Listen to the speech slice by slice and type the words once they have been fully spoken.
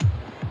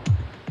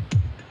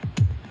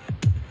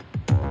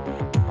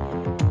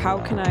how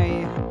can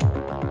I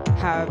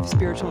have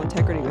spiritual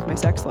integrity with my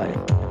sex life,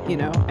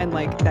 and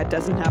like that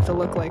doesn't have to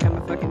look like I'm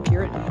a fucking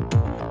Puritan.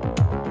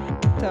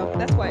 So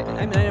that's why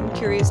I'm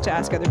curious to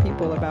ask other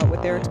people about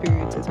what their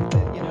experience is with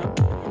it.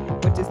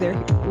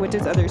 What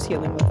does others'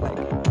 healing look like?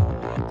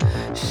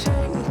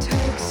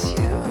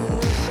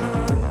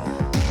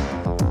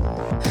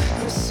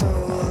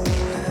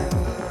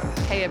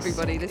 Hey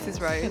everybody, this is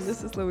Rose. And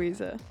this is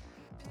Louisa.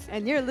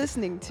 And you're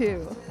listening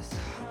to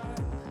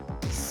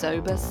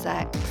Sober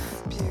Sex.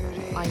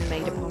 I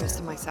made a promise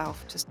to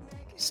myself to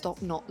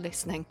stop not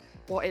listening.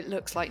 What it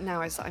looks like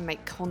now is that I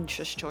make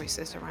conscious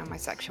choices around my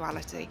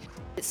sexuality.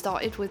 It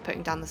started with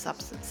putting down the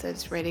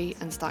substances, really,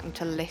 and starting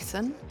to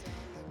listen.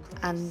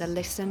 And the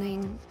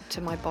listening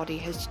to my body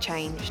has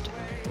changed.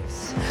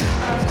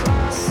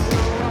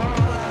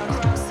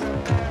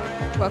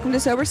 Welcome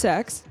to Sober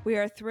Sex. We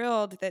are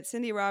thrilled that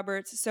Cindy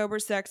Roberts, sober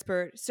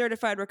sexpert,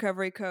 certified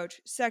recovery coach,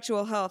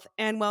 sexual health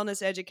and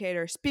wellness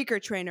educator, speaker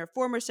trainer,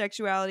 former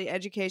sexuality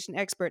education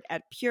expert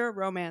at Pure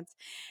Romance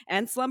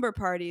and Slumber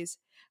Parties,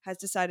 has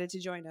decided to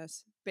join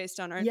us based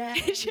on our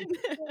invitation.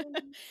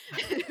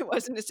 It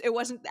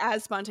wasn't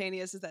as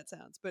spontaneous as that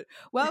sounds, but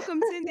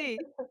welcome, Cindy.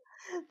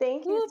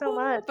 Thank you so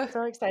much. I'm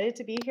so excited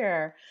to be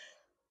here.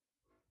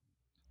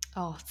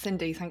 Oh,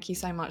 Cindy, thank you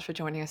so much for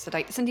joining us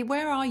today. Cindy,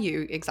 where are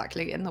you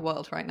exactly in the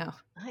world right now?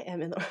 I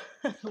am in the.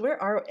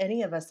 Where are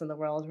any of us in the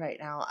world right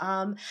now?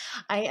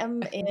 I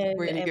am in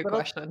really a good little.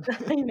 question.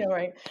 I know,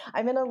 right?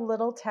 I'm in a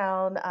little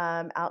town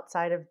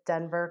outside of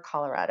Denver,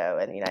 Colorado,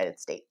 in the United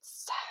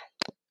States.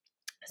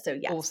 So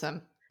yes,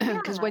 awesome.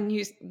 Because when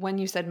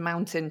you said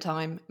mountain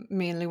time,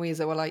 me and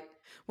Louisa were like,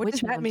 what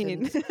does that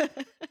mean?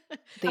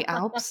 The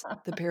Alps,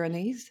 the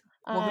Pyrenees.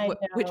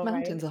 Which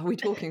mountains are we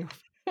talking of?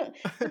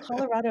 The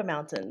Colorado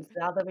mountains.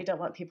 Now that we don't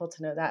want people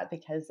to know that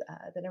because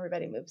then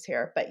everybody moves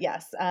here. But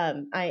yes,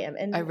 I am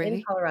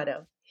in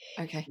Colorado.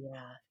 Okay.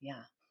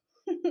 Yeah.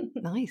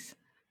 Nice.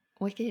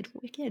 Wicked.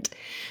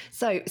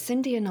 So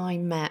Cindy and I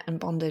met and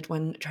bonded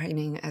when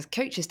training as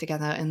coaches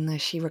together in the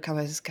She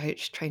Recovers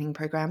coach training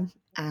program,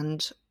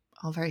 and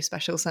our very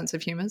special sense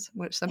of humours,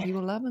 which some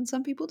people love and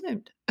some people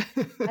don't.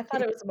 I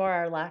thought it was more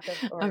our lack of,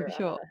 I'm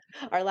sure.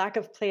 Our lack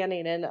of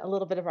planning and a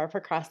little bit of our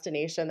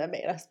procrastination that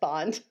made us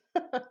bond.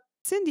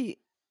 Cindy,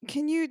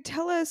 can you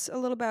tell us a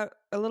little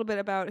bit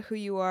about who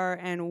you are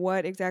and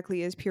what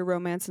exactly is Pure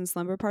Romance and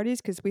Slumber Parties?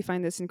 Because we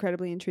find this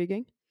incredibly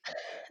intriguing.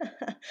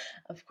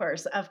 Of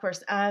course.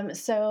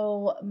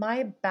 So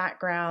my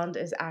background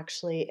is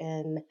actually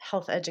in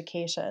health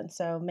education.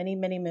 So many,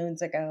 many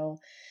moons ago,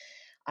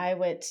 I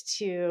went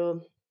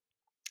to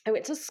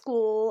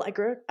school. I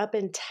grew up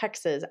in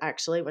Texas,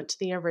 actually, went to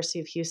the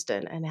University of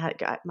Houston and had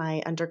got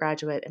my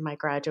undergraduate and my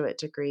graduate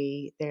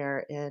degree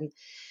there in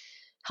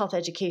health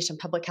education,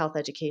 public health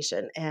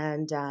education.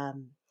 And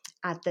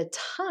at the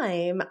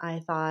time, I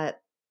thought,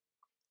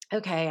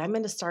 okay, I'm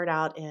going to start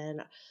out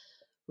in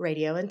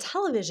radio and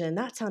television.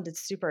 That sounded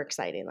super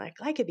exciting. Like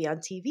I could be on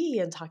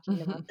TV and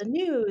talking about the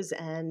news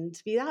and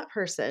be that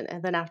person.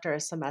 And then after a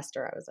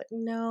semester, I was like,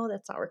 no,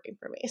 that's not working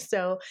for me.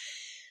 So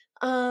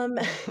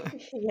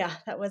yeah,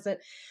 that wasn't.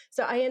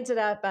 So I ended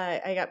up,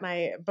 I got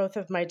both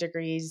of my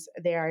degrees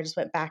there. I just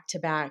went back to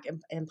back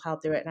and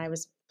plowed through it. And I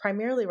was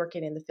primarily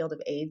working in the field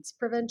of AIDS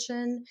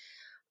prevention.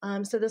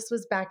 So this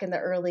was back in the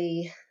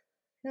early,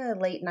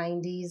 late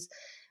 90s,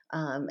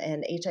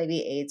 and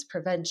HIV/AIDS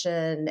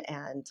prevention.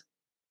 And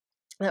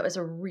that was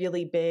a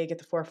really big at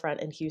the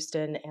forefront in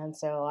Houston. And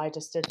so I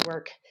just did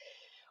work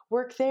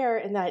there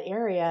in that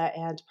area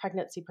and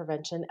pregnancy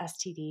prevention,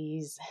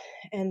 STDs,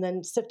 and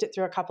then sifted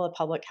through a couple of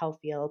public health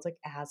fields like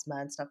asthma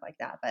and stuff like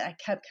that. But I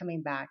kept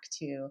coming back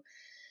to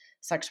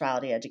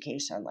sexuality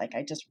education. Like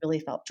I just really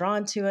felt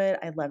drawn to it.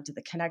 I loved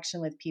the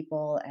connection with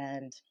people.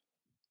 And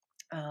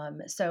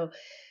so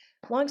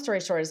long story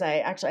short is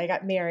I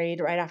got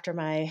married right after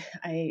I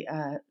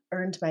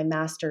earned my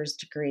master's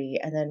degree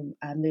and then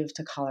moved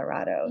to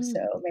Colorado.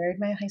 So married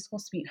my high school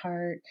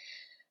sweetheart.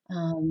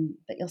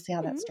 But you'll see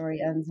how that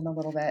story ends in a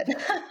little bit.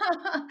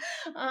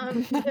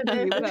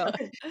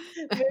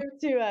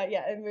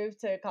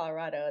 Moved to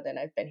Colorado, and then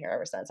I've been here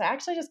ever since. I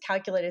actually just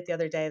calculated the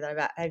other day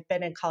that I've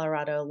been in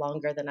Colorado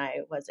longer than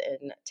I was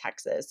in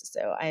Texas.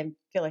 So I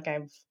feel like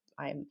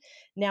I'm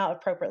now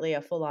appropriately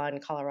a full-on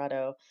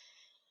Colorado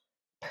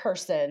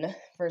person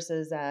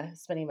versus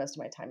spending most of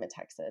my time in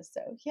Texas.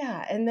 So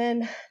yeah, and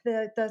then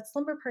the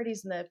slumber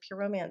parties and the Pure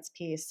Romance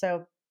piece.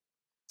 So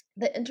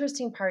the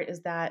interesting part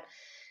is that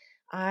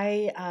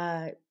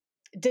I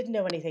didn't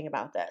know anything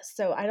about this.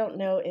 So I don't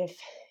know if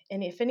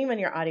anyone in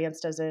your audience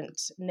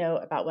doesn't know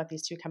about what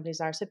these two companies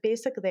are. So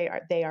basically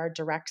they are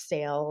direct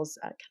sales,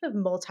 kind of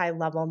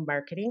multi-level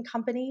marketing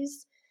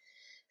companies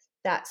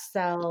that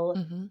sell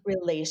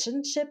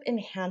relationship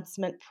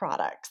enhancement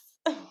products.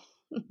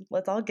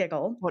 Let's all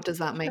giggle. What does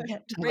that mean?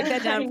 Break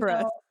that down for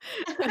us.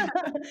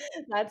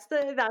 That's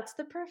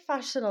the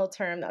professional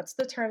term. That's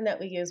the term that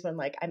we use when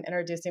like I'm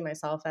introducing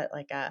myself at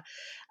like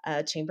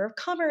a chamber of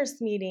commerce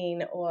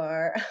meeting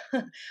or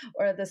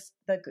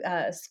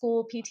the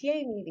school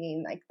PTA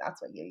meeting. Like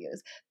that's what you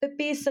use. But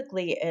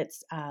basically,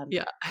 it's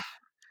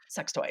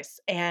sex toys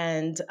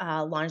and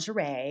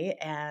lingerie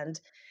and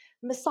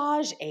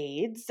massage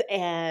aids.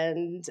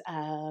 And,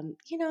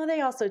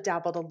 they also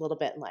dabbled a little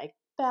bit in like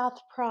bath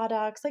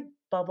products, like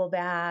bubble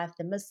bath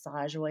and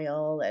massage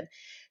oil and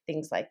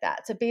things like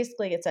that. So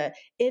basically, it's a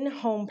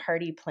in-home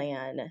party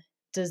plan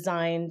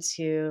designed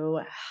to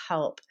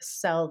help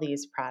sell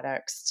these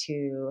products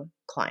to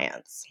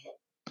clients.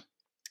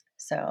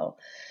 So,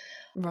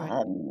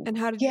 Right. And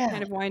how did you yeah,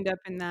 kind of wind up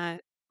in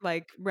that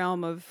like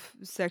realm of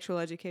sexual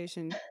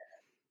education?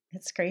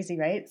 it's crazy,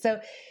 right? So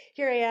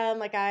here I am,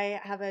 like I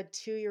have a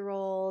 2-year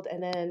old,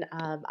 and then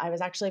I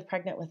was actually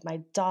pregnant with my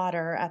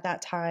daughter at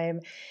that time,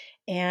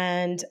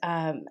 and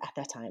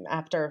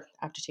after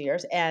 2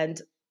 years,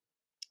 and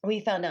we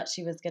found out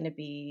she was going to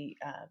be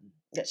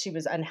that she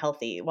was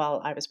unhealthy while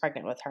I was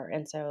pregnant with her,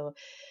 and so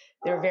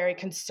they were very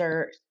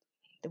concerned.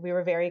 We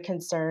were very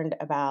concerned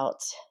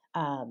about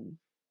um,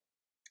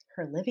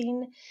 her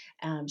living.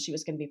 She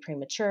was going to be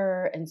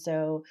premature, and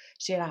so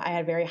I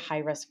had a very high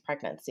risk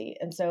pregnancy,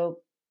 and so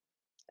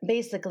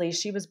basically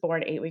she was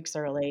born 8 weeks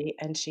early,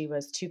 and she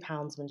was 2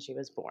 pounds when she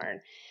was born.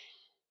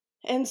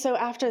 And so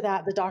after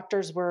that, the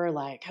doctors were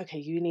like, "Okay,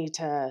 you need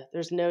to.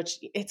 There's no.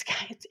 It's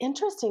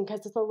interesting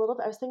because it's a little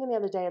bit. I was thinking the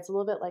other day, it's a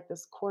little bit like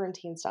this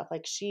quarantine stuff.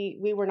 Like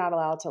we were not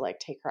allowed to like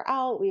take her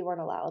out. We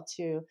weren't allowed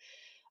to.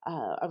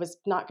 I was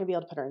not going to be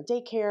able to put her in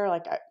daycare.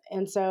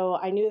 And so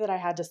I knew that I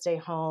had to stay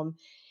home.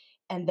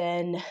 And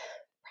then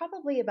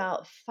probably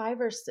about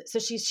 5 or 6. So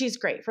she's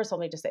great. First of all,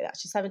 let me just say that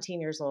she's 17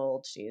 years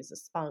old. She's a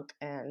spunk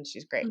and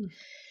she's great. Mm.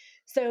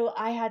 So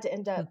I had to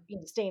end Mm. up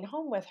staying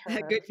home with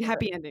her Good for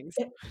happy endings.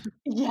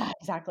 yeah,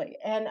 exactly.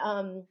 And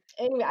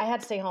anyway, I had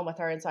to stay home with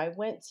her, and so I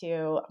went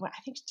to. I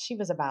think she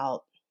was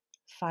about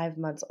 5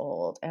 months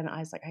old, and I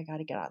was like, I got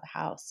to get out of the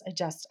house.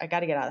 I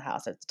got to get out of the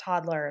house. It's a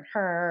toddler and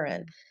her,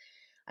 and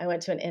I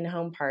went to an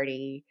in-home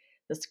party.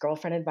 This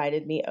girlfriend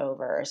invited me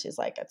over. She's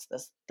like, it's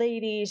this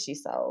lady. She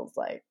sells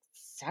like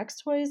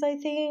sex toys, I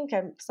think,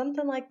 and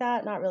something like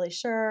that. Not really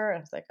sure. I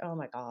was like, oh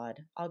my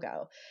God, I'll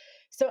go.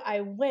 So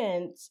I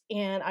went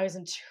and I was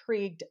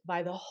intrigued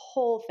by the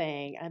whole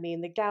thing. I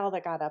mean, the gal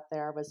that got up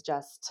there was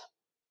just,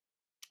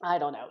 I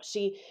don't know.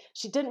 She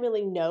didn't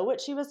really know what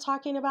she was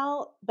talking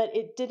about, but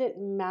it didn't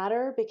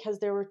matter because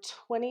there were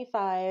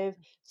 25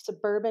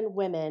 suburban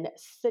women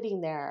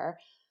sitting there,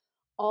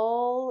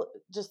 all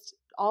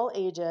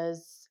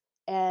ages,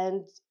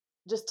 and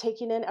just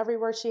taking in every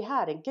word she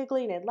had and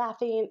giggling and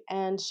laughing,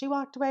 and she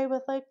walked away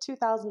with like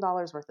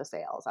 $2,000 worth of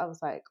sales. I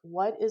was like,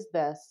 what is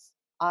this?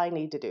 I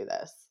need to do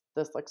this.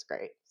 This looks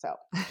great. So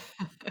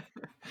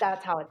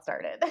that's how it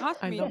started. I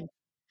Awesome. love it.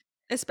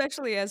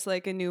 Especially as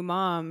like a new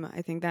mom,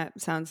 I think that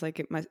sounds like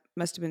it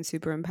must have been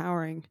super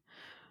empowering.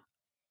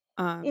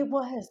 It Um,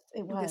 was.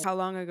 It was. how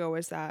long ago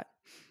was that?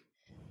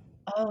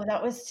 Oh,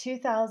 that was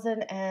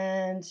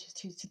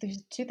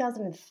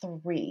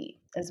 2003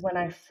 is when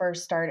I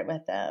first started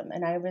with them,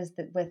 and I was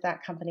with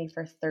that company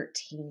for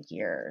 13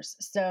 years.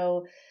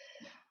 So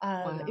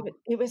Wow.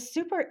 it was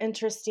super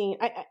interesting.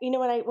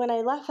 When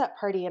I left that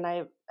party and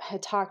I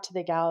had talked to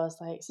the gal, I was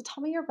like, "So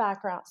tell me your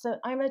background." So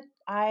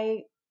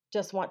I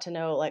just want to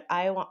know, like,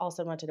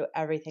 also want to know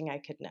everything I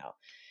could know. I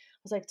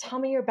was like, "Tell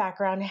me your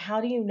background. How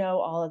do you know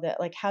all of it?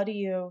 Like, how do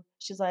you?"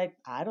 She's like,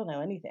 "I don't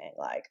know anything.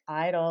 Like,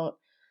 I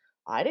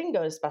didn't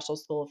go to special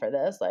school for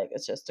this. Like,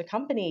 it's just a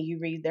company. You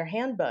read their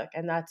handbook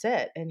and that's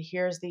it. And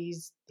here's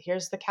the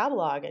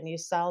catalog and you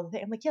sell the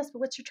thing." I'm like, "Yes, but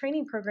what's your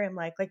training program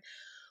like? Like,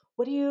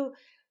 what do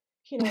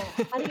how do you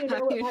How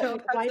know do it? you know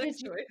Like, about why sex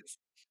did you, toys?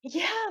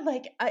 yeah,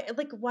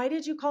 why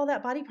did you call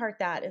that body part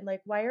that? And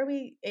like, why are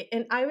we,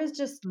 and Mm. I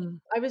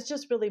was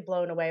just really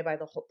blown away by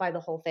the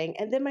whole thing.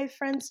 And then my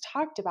friends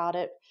talked about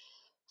it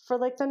for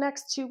like the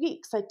next 2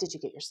 weeks. Like, did you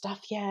get your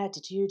stuff yet?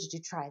 Did you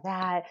try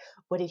that?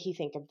 What did he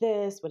think of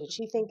this? What did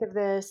she think of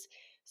this?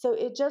 So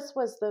it just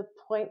was the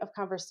point of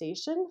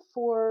conversation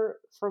for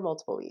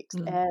multiple weeks.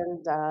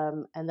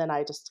 Mm. And then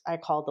I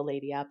called the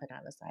lady up and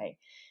I was like,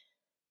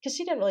 because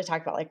she didn't really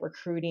talk about like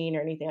recruiting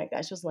or anything like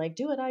that. She was like,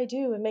 do what I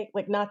do and make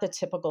like not the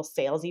typical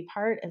salesy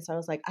part. And so I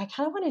was like, I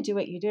kind of want to do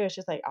what you do.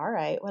 She's like, all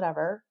right,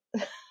 whatever.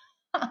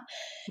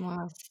 Wow.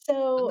 And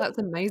So that's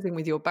amazing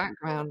with your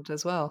background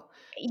as well,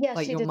 yeah,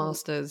 like she your didn't.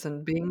 masters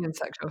and being in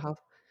sexual health.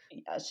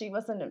 Yeah, she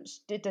wasn't.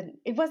 It didn't.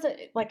 It wasn't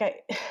like I.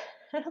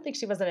 I don't think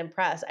she wasn't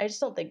impressed. I just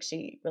don't think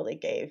she really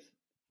gave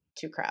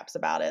two craps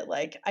about it.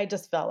 Like I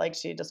just felt like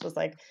she just was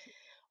like,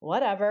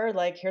 whatever.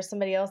 Like here's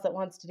somebody else that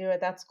wants to do it.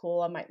 That's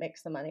cool. I might make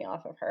some money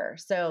off of her.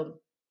 So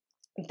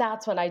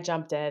that's when I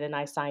jumped in and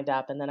I signed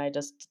up, and then I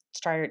just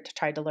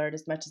tried to learn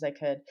as much as I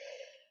could.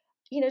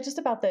 Just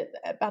about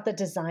the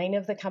design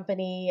of the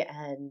company,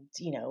 and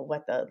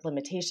what the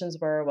limitations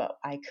were, what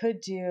I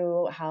could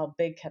do, how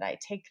big could I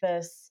take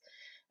this.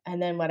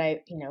 And then what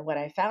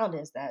I found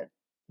is that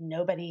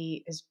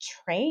nobody is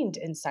trained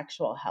in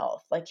sexual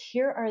health. Like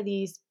here are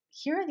these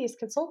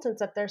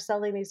consultants up there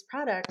selling these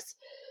products,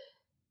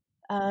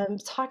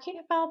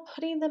 talking about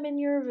putting them in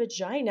your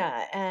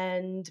vagina,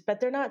 but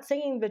they're not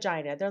saying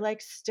vagina. They're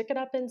like, stick it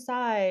up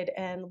inside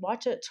and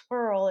watch it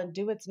twirl and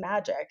do its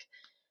magic.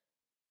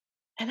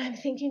 And I'm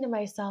thinking to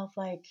myself,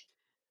 like,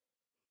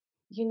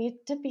 you need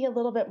to be a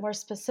little bit more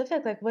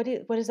specific. Like, what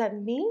does that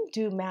mean?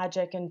 Do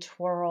magic and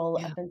twirl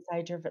Yeah. up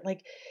inside your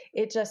like?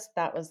 It just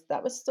that was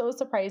so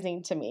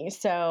surprising to me.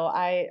 So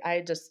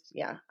I just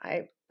yeah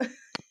I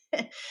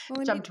Well, I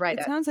mean, jumped right it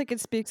in. sounds like it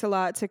speaks a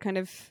lot to kind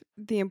of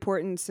the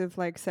importance of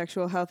like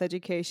sexual health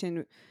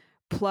education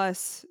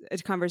plus a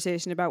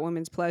conversation about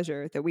women's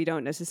pleasure that we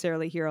don't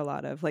necessarily hear a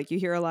lot of. Like you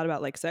hear a lot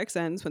about like sex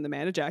ends when the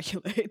man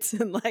ejaculates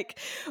and like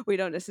we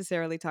don't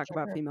necessarily talk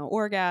about Sure. female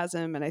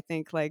orgasm, and I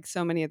think like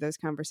so many of those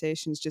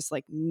conversations just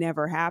like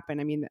never happen.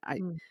 I mean,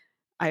 Mm.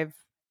 I've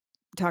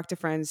talked to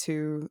friends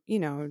who, you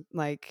know,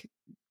 like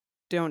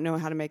don't know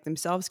how to make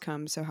themselves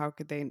come, so how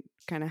could they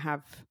kind of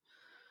have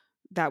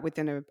that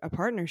within a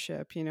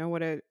partnership, you know?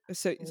 What a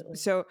Absolutely.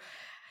 so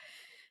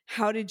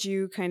how did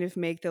you kind of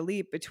make the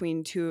leap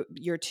between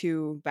your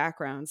two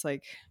backgrounds,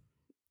 like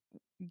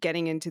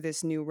getting into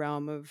this new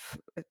realm of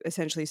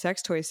essentially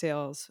sex toy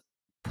sales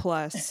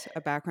plus a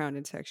background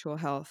in sexual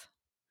health?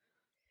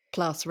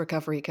 Plus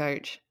recovery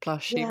coach,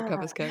 plus she Yeah.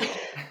 recovers coach.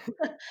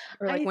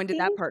 Or like I when did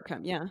that think part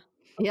come? Yeah.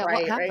 Yeah, what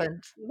right.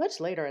 happened? Much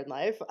later in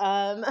life.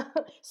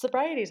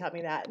 Sobriety taught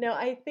me that. No,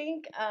 I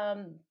think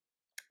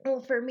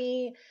well for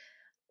me,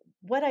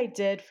 what I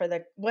did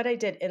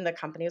in the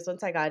company is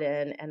once I got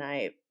in and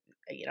I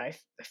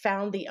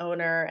found the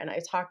owner and I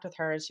talked with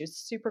her and she was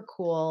super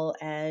cool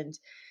and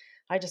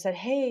I just said,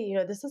 "Hey,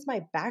 this is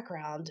my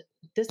background.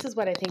 This is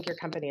what I think your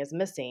company is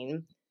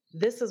missing.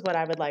 This is what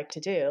I would like to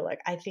do. Like,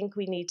 I think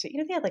we need to,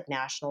 they had like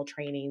national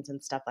trainings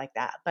and stuff like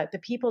that. But the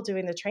people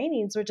doing the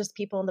trainings were just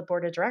people in the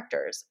board of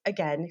directors,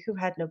 again, who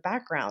had no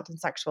background in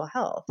sexual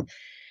health.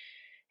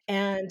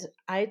 And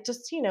I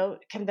just,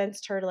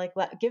 convinced her to like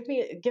give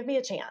me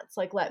a chance.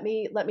 Like let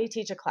me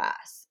teach a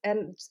class.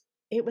 And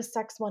it was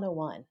Sex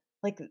 101.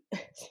 Like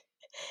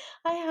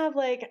I have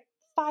like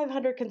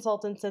 500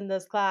 consultants in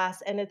this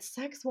class and it's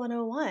Sex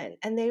 101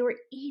 and they were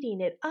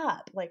eating it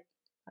up. Like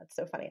that's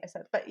so funny I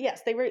said. But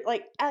yes, they were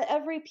like at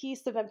every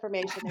piece of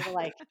information they were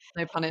like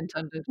No pun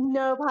intended.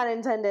 no pun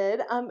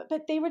intended.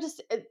 But they were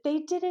just they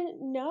didn't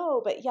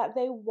know, but yet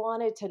they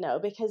wanted to know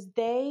because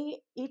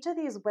each of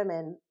these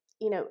women,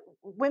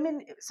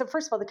 women. So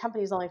first of all, the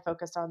company is only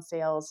focused on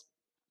sales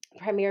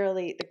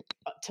primarily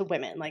to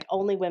women. Like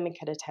only women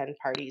could attend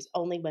parties,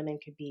 only women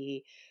could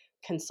be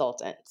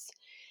consultants.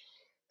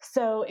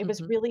 So it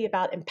was Mhm. really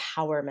about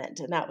empowerment,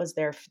 and that was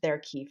their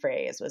key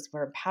phrase was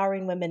we're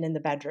empowering women in the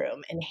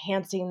bedroom,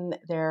 enhancing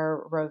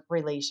their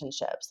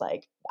relationships.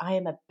 Like I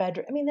am a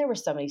bedroom. I mean, there were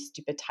so many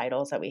stupid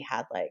titles that we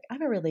had, like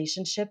I'm a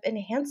relationship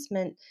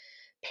enhancement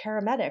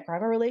paramedic, or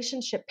I'm a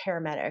relationship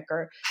paramedic,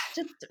 or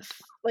just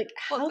like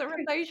What's how a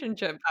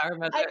relationship I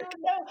paramedic? don't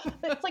know,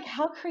 but it's like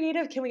how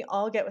creative can we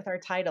all get with our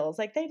titles?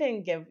 Like they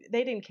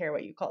didn't care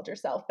what you called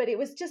yourself, but it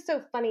was just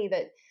so funny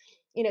that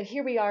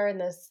here we are in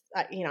this,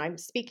 I'm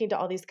speaking to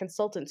all these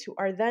consultants who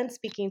are then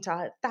speaking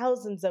to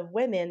thousands of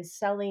women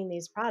selling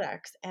these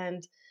products.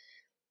 And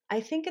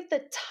I think at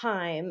the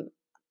time,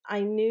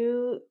 I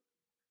knew,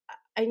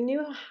 I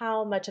knew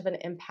how much of an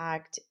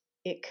impact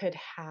it could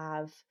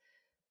have,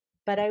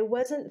 but I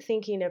wasn't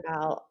thinking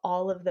about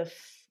all of the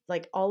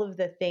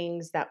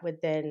things that would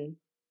then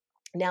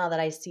now that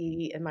I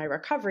see in my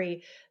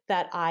recovery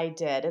that I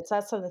did. It's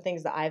that's some of the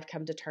things that I've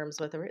come to terms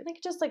with.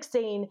 Like just like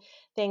saying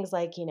things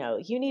like,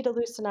 you need to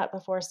loosen up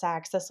before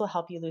sex. This will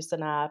help you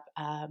loosen up.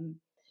 Have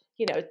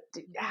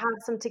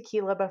some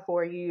tequila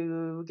before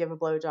you give a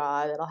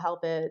blowjob. It'll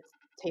help it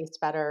taste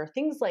better.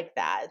 Things like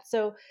that.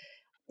 So,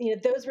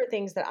 those were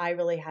things that I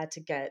had to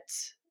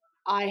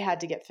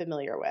get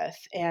familiar with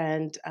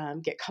and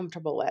get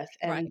comfortable with.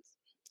 Right.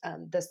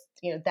 And this,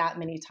 that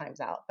many times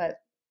out. But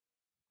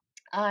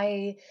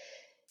I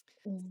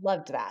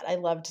loved that. I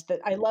loved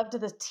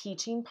the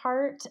teaching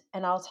part,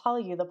 and I'll tell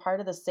you the part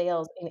of the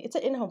sales, and it's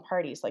an in-home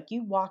parties. Like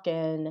you walk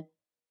in,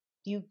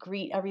 you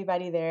greet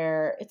everybody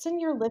there. It's in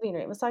your living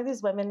room. It's like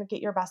these women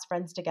get your best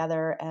friends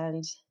together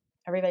and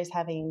everybody's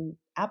having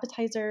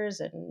appetizers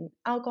and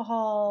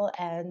alcohol,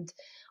 and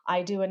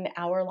I do an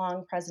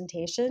hour-long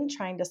presentation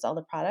trying to sell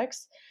the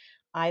products.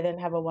 I then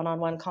have a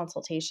one-on-one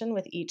consultation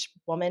with each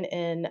woman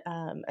in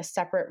a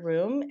separate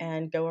room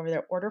and go over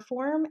their order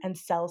form and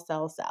sell,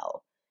 sell,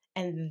 sell.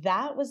 And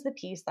that was the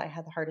piece that I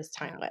had the hardest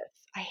time Wow. with.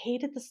 I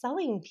hated the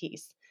selling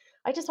piece.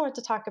 I just wanted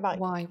to talk about,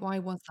 Why? Why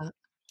was that?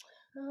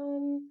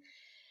 um,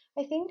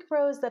 I think,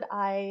 Rose, that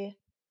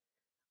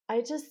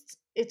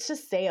it's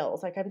just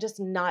sales. Like I'm just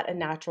not a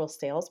natural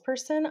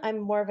salesperson. I'm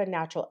more of a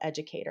natural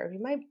educator.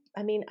 My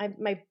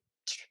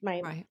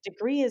Right.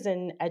 degree is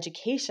in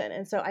education,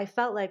 and so I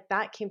felt like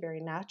that came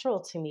very natural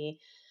to me.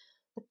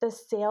 But the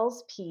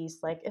sales piece,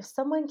 like if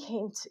someone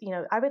came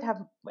to, I would have.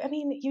 I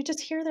mean, you just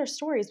hear their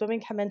stories.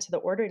 Women come into the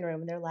ordering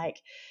room and they're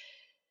like,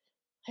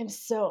 I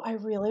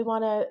really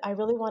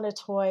want a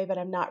toy, but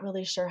I'm not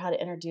really sure how to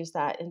introduce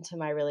that into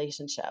my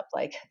relationship.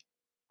 Like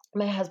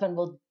my husband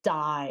will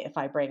die if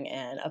I bring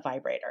in a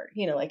vibrator.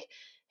 Like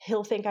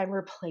He'll think I'm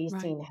Right.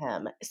 replacing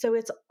him. So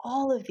it's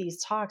all of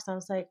these talks. I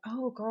was like,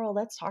 oh, girl,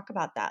 let's talk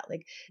about that.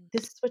 Like,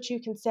 this is what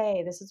you can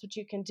say. This is what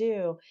you can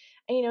do.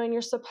 And, and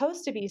you're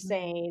supposed to be Mm.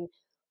 saying,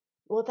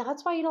 well,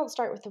 that's why you don't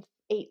start with the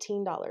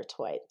 $18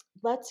 toy.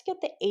 Let's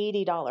get the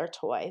 $80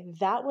 toy.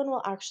 That one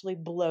will actually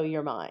blow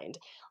your mind.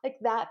 Like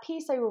that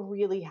piece, I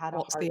really had a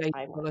What's hard the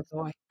time with. $80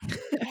 toy?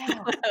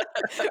 Yeah.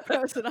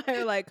 Rose and I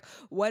are like,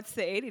 what's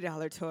the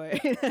 $80 toy?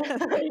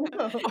 I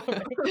know,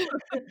 right?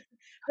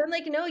 But I'm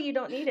like, no, you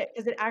don't need it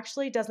because it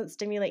actually doesn't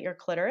stimulate your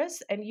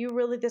clitoris. And you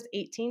really, this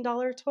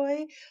 $18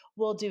 toy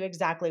will do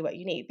exactly what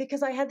you need.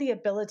 Because I had the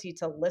ability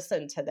to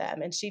listen to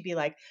them. And she'd be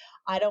like,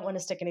 I don't want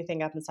to stick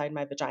anything up inside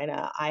my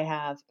vagina. I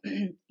have,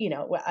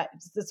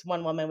 this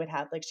one woman would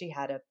have, like, she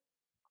had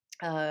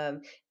a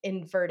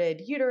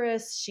inverted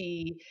uterus.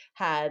 She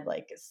had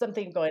like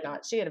something going on.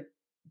 She had a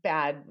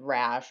bad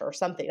rash or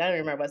something. I don't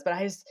remember what it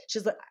was, but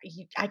she's like,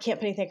 I can't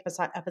put anything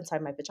up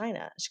inside my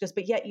vagina. She goes,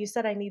 but yet you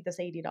said I need this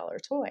 $80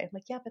 toy. I'm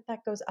like, yeah, but that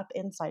goes up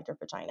inside your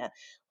vagina.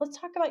 Let's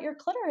talk about your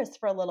clitoris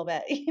for a little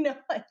bit,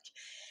 like,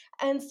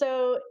 and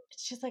so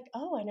she's like,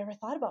 oh, I never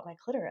thought about my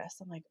clitoris.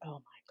 I'm like,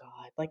 oh my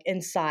God. Like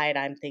inside,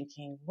 I'm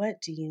thinking,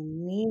 what do you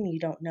mean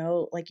you don't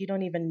know? Like, you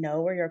don't even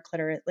know where your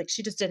clitoris, like,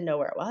 she just didn't know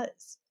where it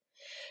was.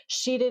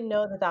 She didn't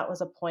know that that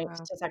was a point Wow.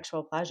 to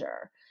sexual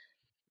pleasure.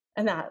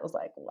 And that was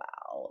like,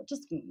 wow,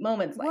 just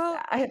moments like Well,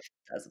 that. I have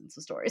dozens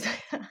of stories.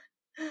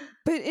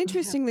 but Yeah.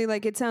 interestingly,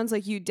 like it sounds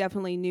like you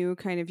definitely knew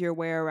kind of your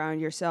way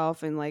around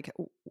yourself and like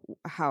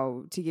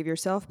how to give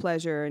yourself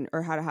pleasure and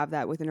or how to have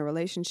that within a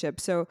relationship.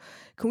 So,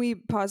 can we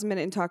pause a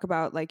minute and talk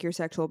about like your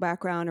sexual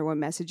background or what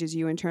messages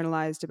you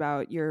internalized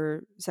about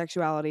your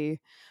sexuality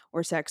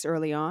or sex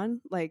early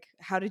on? Like,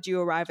 how did you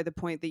arrive at the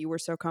point that you were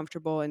so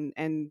comfortable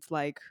and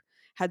like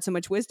had so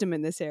much wisdom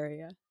in this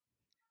area?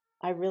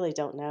 I really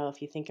don't know if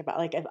you think about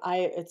like if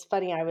it's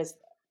funny, I was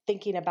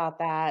thinking about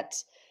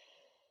that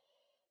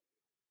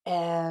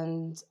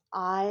and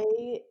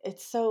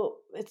it's so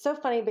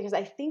funny because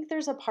I think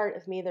there's a part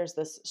of me, there's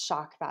this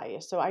shock value.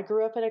 So I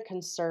grew up in a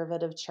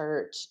conservative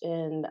church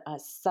in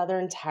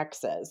southern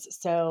Texas.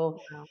 So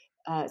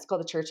Wow. it's called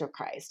the Church of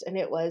Christ. And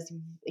it was,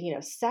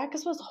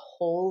 sex was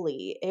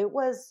holy. It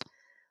was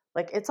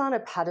like it's on a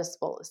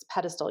pedestal.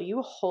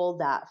 You hold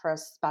that for a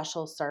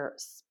special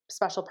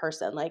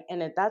person. Like,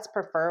 and that's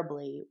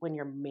preferably when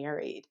you're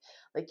married.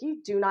 Like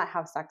you do not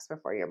have sex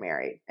before you're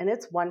married. And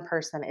it's one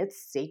person,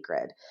 it's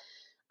sacred.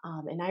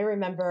 And I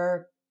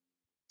remember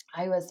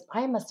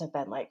I must have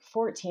been like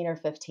 14 or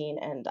 15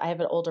 and I have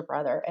an older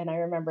brother and I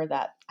remember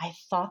that I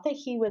thought that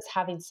he was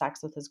having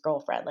sex with his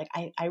girlfriend. Like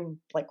I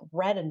like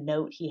read a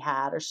note he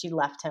had or she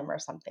left him or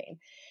something.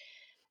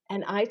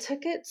 And I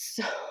took it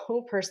so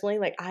personally,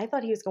 like I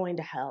thought he was going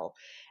to hell.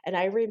 And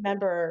I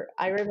remember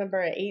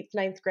at 8th,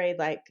 ninth grade,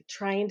 like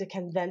trying to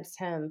convince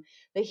him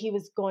that he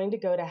was going to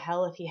go to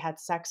hell if he had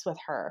sex with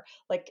her.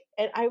 Like,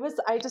 and I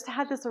just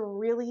had this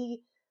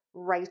really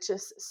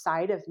righteous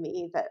side of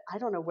me that I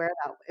don't know where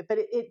that, but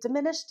it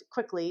diminished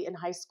quickly in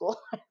high school.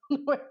 I don't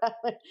know where that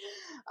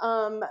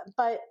went.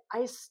 But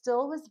I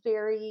still was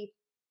very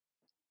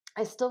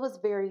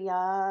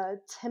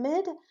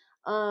timid.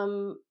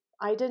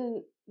 I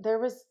didn't, there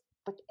was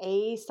like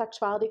a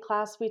sexuality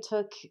class we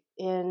took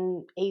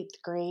in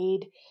 8th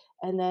grade,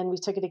 and then we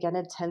took it again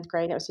in 10th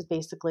grade. It was just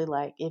basically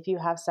like, if you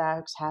have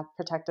sex, have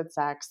protected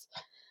sex.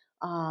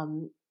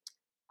 Um,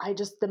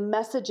 the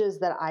messages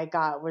that I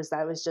got was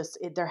that it was just,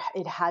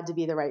 it had to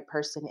be the right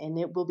person, and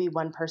it will be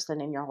one person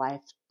in your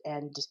life,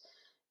 and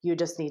you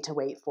just need to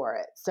wait for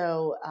it.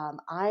 So,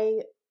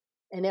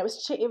 and it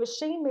was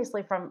shame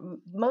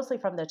mostly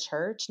from the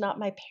church, not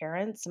my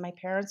parents. My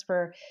parents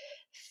were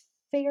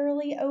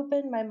fairly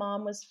open. My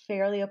mom was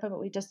fairly open, but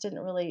we just didn't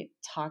really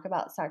talk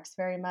about sex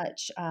very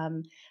much.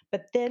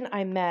 But then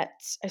I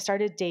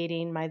started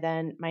dating my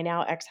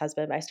now ex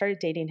husband. I started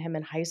dating him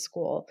in high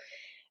school,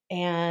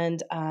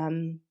 and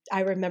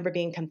I remember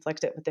being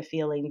conflicted with the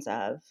feelings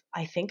of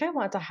I think I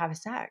want to have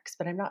sex,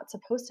 but I'm not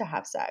supposed to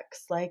have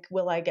sex. Like,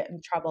 will I get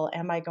in trouble?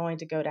 Am I going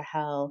to go to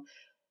hell?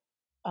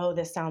 Oh,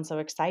 this sounds so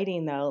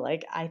exciting though.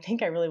 Like, I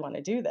think I really want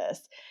to do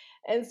this.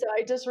 And so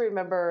I just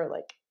remember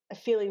like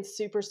feeling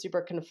super,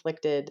 super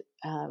conflicted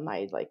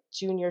my like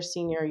junior,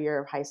 senior year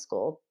of high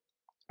school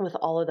with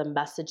all of the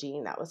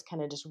messaging that was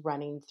kind of just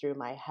running through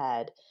my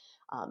head.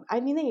 I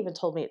mean, they even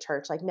told me at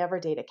church, like, never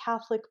date a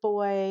Catholic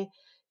boy.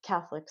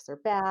 Catholics are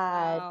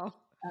bad. Wow.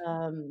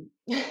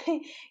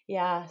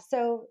 Yeah.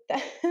 So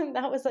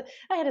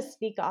I had to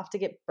sneak off to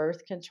get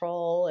birth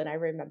control. And I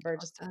remember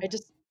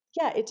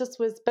yeah, it just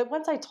was. But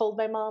once I told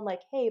my mom, like,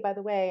 hey, by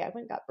the way, I went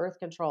and got birth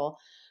control,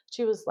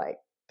 she was like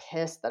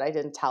pissed that I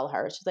didn't tell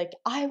her. She's like,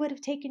 I would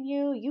have taken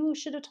you. You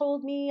should have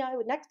told me.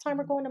 Next time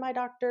we're Mhm. going to my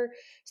doctor.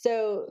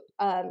 So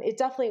it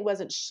definitely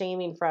wasn't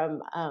shaming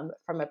from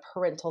a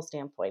parental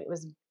standpoint. It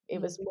was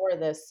Mm. more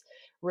this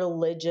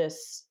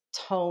religious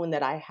tone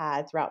that I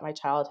had throughout my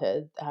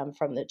childhood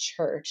from the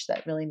church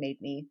that really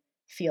made me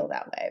feel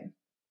that way.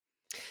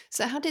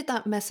 So, how did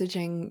that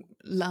messaging,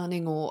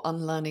 learning or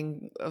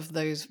unlearning of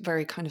those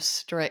very kind of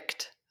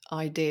strict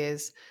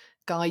ideas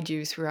guide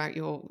you throughout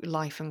your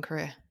life and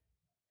career?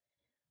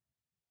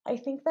 I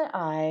think that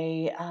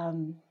I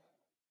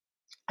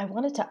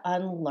wanted to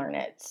unlearn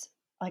it.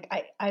 Like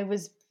I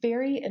was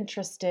very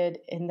interested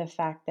in the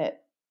fact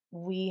that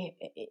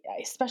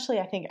especially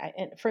I think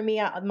and for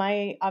me,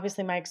 my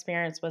obviously my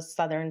experience was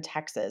Southern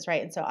Texas,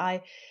 right? And so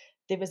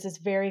there was this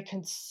very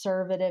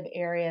conservative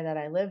area that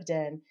I lived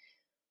in.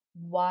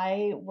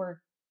 Why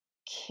were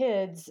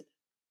kids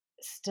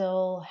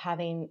still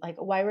having, like,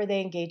 why were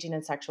they engaging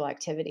in sexual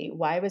activity?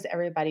 Why was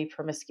everybody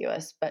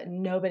promiscuous but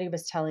nobody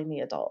was telling the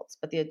adults?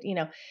 But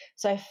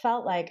so I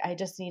felt like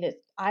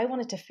I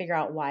wanted to figure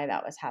out why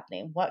that was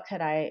happening. What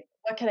could I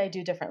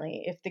do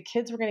differently? If the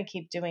kids were going to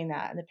keep doing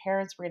that and the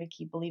parents were going to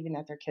keep believing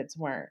that their kids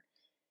weren't,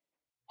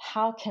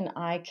 how can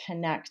I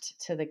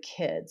connect to the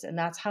kids? And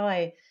that's how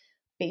I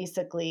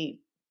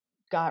basically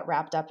got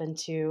wrapped up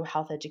into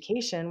health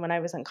education when I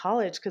was in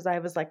college, because I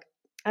was like,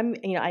 I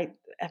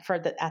at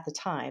the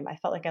time I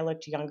felt like I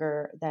looked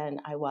younger than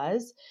I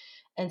was,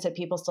 and so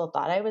people still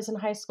thought I was in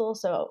high school.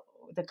 So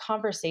the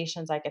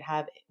conversations I could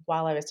have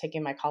while I was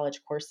taking my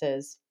college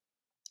courses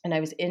and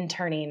I was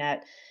interning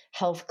at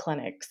health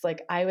clinics,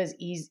 like it was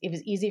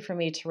easy for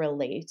me to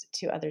relate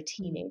to other Mm.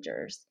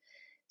 teenagers.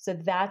 So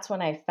that's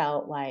when I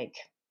felt like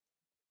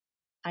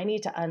I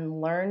need to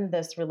unlearn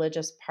this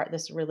religious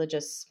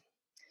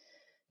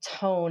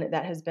tone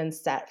that has been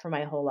set for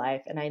my whole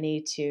life. And I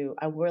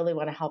really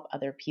want to help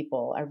other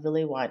people. I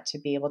really want to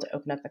be able to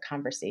open up the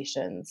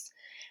conversations.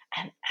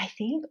 And I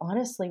think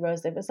honestly,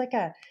 Rose, it was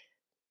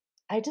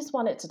I just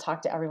wanted to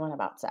talk to everyone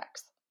about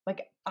sex.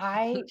 Like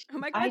Oh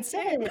my I God,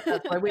 same. did.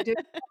 That's why we do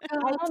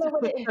I don't know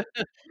what podcasts.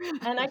 it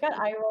and I got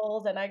eye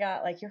rolls and I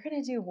got like, you're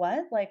going to do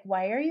what? Like,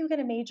 why are you going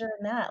to major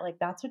in that? Like,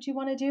 that's what you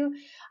want to do?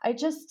 I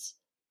just,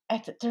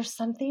 there's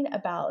something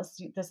about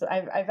this.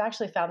 I've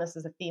actually found this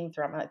as a theme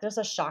throughout my life. There's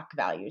a shock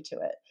value to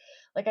it.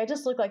 Like, I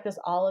just look like this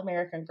all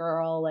American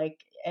girl, like,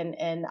 and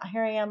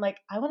here I am, like,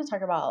 I want to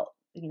talk about,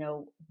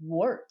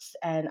 warts,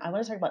 and I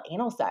want to talk about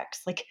anal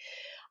sex. Like,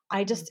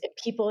 Mm.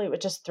 people, it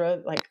would just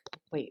throw like,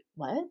 wait,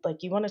 what?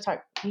 Like,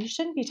 you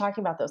shouldn't be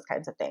talking about those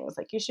kinds of things.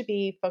 Like, you should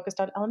be focused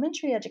on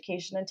elementary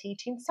education and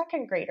teaching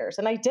second graders.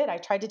 And I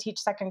tried to teach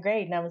second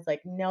grade and I was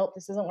like, nope,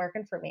 this isn't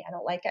working for me. I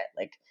don't like it.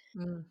 Like,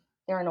 Mm.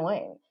 they're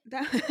annoying.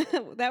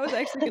 That was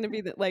actually going to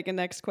be like a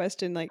next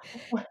question. Like,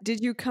 did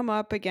you come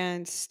up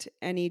against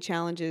any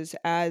challenges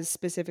as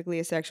specifically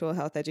a sexual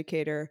health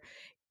educator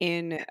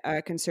in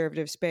a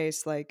conservative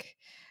space? Like,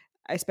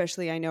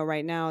 especially I know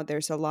right now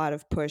there's a lot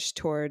of push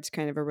towards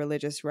kind of a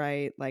religious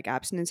right, like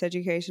abstinence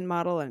education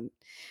model. And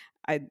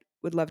I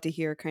would love to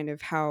hear kind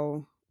of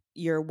how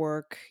your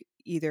work,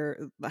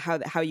 either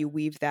how you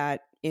weave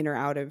that in or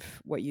out of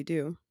what you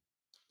do.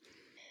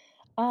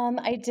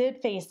 I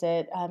did face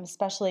it,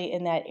 especially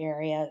in that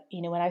area.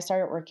 When I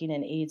started working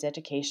in AIDS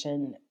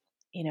education,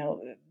 you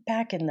know,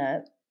 back in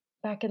the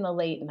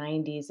late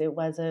 '90s, it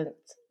wasn't.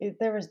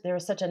 There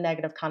was such a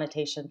negative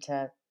connotation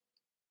to.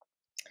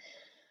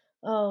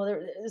 Oh,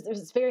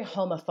 there's very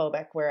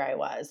homophobic where I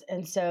was,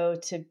 and so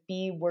to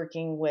be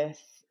working with,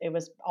 it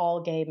was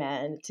all gay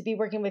men. To be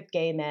working with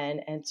gay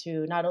men, and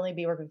to not only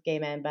be working with gay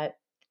men, but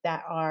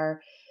that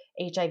are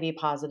HIV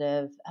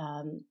positive,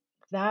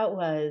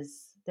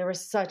 there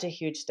was such a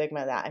huge stigma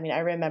of that. I mean, I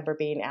remember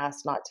being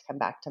asked not to come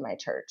back to my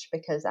church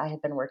because I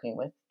had been working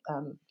with the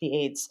an Oh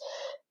AIDS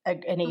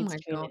my gosh.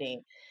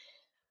 community.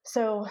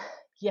 So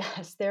yes,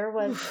 Oof. there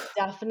was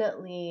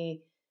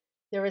definitely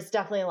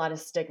a lot of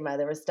stigma.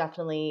 There was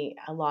definitely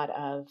a lot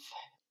of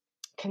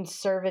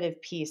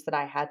conservative piece that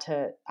I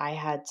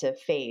had to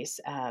face.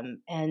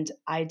 And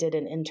I did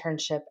an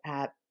internship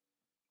at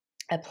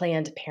a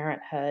Planned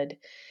Parenthood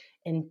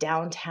in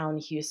downtown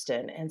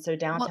Houston. And so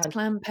What's downtown.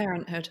 Planned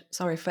Parenthood?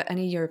 Sorry, for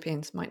any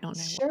Europeans might not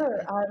know what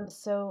that Sure. is.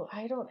 So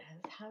I don't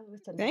how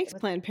Thanks, what's a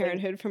Planned great.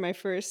 Parenthood, for my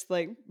first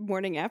like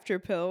morning after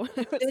pill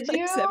when I was Did like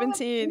you?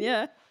 17.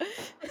 Yeah.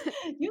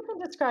 You can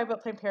describe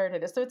what Planned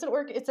Parenthood is. So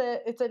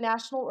it's a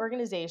national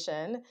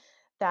organization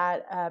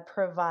that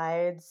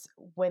provides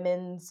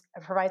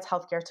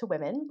healthcare to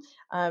women,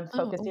 Oh, oh,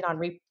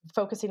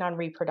 focusing on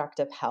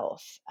reproductive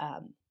health.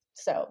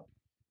 So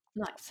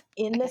nice.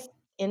 in Okay. this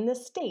in the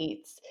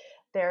states,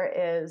 there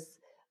is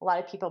a lot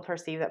of people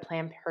perceive that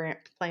Planned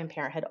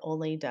Parenthood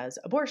only does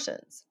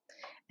abortions,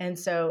 and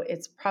so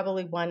it's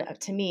probably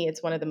to me,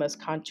 it's one of the most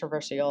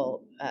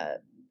controversial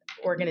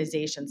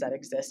organizations that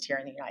exist here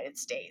in the United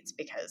States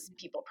because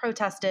people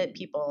protest it.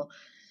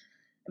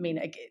 I mean,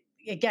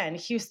 again,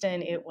 Houston,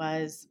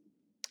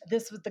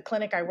 this was the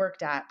clinic I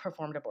worked at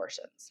performed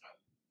abortions.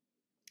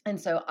 And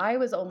so I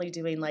was only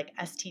doing like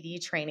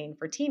STD training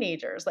for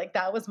teenagers. Like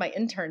that was my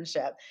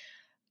internship.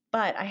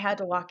 But I had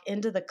to walk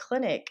into the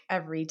clinic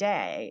every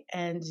day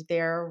and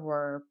there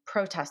were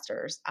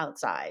protesters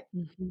outside.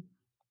 Mhm.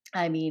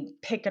 I mean,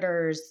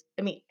 picketers,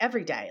 I mean,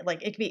 every day.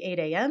 Like it could be 8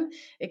 a.m.,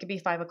 it could be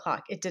 5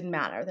 o'clock. It didn't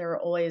matter. There were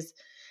always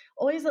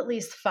at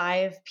least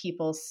five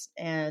people.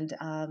 And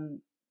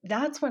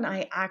that's when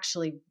I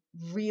actually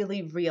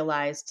really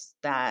realized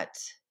that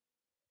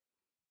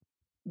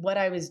what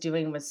I was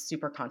doing was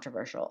super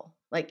controversial.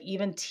 Like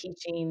even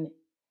teaching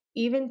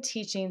even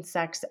teaching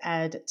sex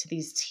ed to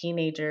these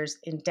teenagers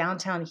in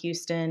downtown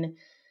Houston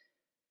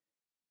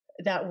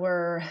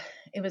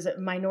it was a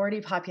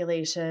minority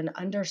population,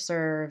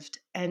 underserved,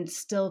 and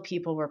still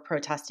people were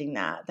protesting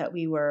that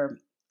we were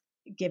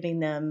giving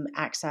them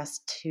access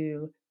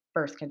to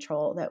birth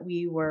control, that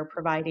we were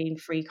providing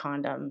free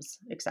condoms,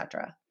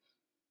 etc.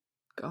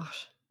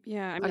 Gosh,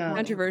 Yeah, I I mean, Yeah.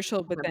 can't even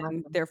controversial, but then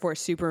imagine. therefore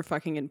super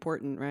fucking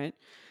important, right?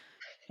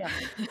 Yeah.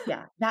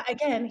 Yeah. That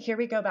again, here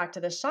we go back to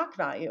the shock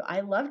value.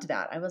 I loved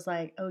that. I was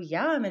like, oh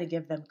yeah, I'm going to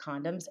give them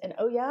condoms, and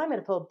oh yeah, I'm going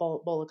to put a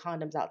bowl of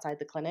condoms outside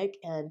the clinic.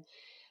 And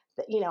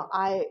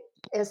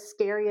as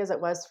scary as it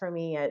was for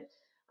me at,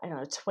 I don't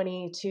know,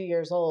 22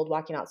 years old,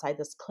 walking outside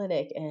this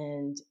clinic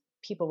and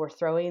people were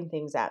throwing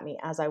things at me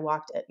as I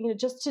walked,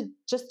 just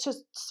to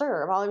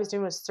serve. All I was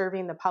doing was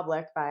serving the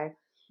public by,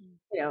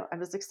 I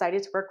was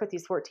excited to work with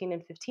these 14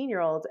 and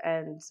 15-year-olds,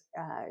 and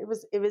it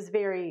was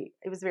very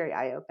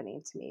eye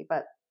opening to me.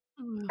 But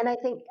Mm. and I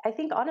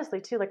think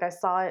honestly too, like I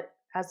saw it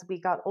as we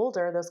got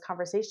older. Those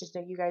conversations.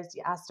 You guys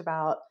asked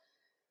about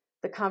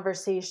the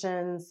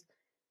conversations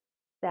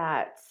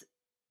that,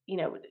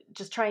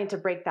 just trying to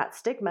break that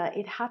stigma.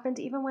 It happened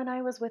even when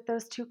I was with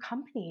those two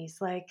companies.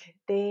 Like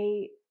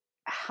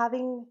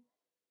having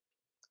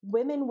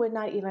women would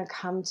not even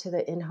come to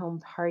the in-home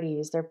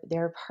parties.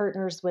 Their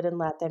partners wouldn't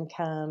let them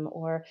come,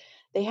 or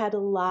they had to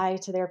lie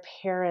to their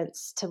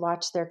parents to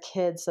watch their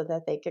kids so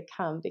that they could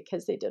come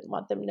because they didn't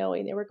want them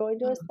knowing they were going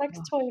to Oh a sex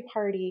gosh. toy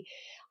party.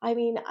 I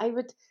mean,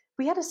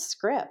 we had a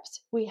script.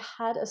 We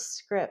had a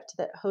script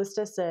that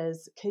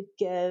hostesses could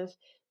give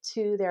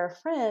to their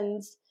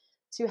friends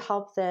to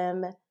help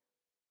them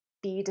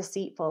be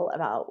deceitful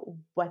about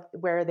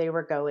where they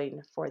were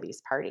going for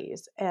these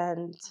parties.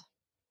 And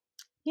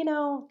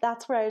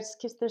that's where I just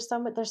because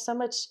there's so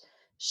much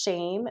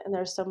shame and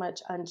there's so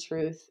much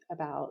untruth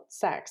about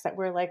sex that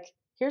we're like,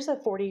 here's a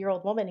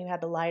 40-year-old woman who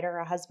had to lie to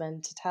her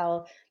husband to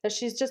tell that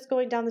she's just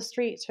going down the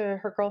street to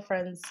her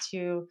girlfriends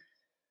to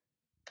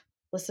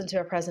listen to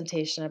a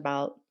presentation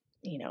about,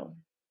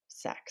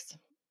 sex.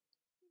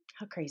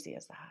 How crazy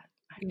is that?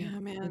 I Yeah,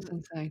 mean, Yeah, man. it's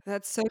insane.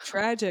 That's so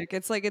tragic.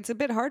 It's like it's a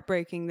bit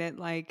heartbreaking that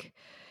like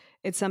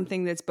it's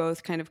something that's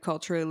both kind of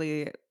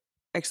culturally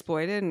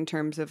exploited in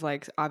terms of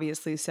like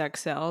obviously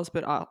sex sells,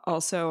 but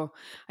also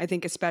I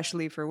think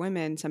especially for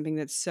women something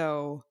that's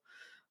so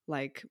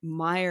like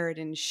mired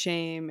in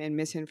shame and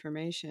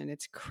misinformation.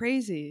 It's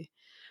crazy.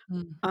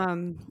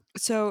 Mm.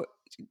 So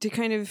to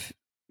kind of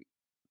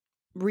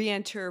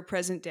re-enter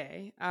present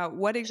day,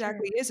 what sure.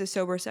 exactly is a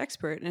sober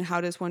sexpert and how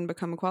does one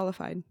become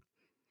qualified?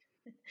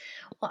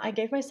 Well, I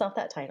gave myself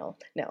that title.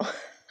 No.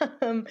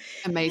 um,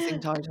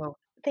 Amazing title.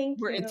 thank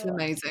It's you. We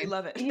amazing.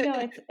 love it. It's We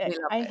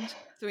love I it.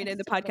 So we I named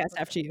the struggled podcast with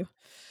after you.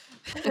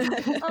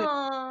 it.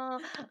 Aw.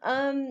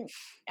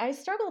 I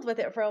struggled with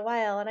it for a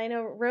while, and I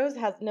know Rose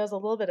knows a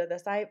little bit of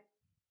this.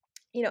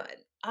 You know,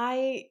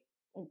 I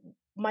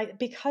my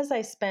because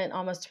I spent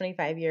almost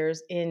 25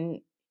 years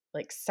in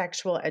like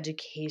sexual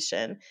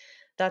education.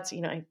 That's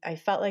I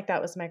felt like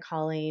that was my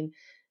calling.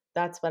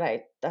 That's what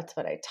I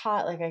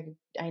taught. Like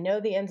I know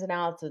the ins and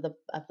outs of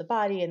the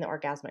body and the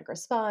orgasmic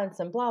response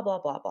and blah blah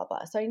blah blah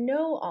blah. So I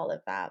know all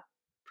of that.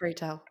 Pray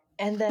tell.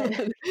 And then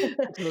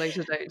At a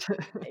later date.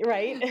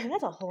 right,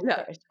 that's a whole Yeah.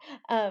 nother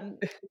issue.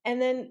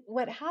 And then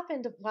what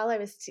happened while I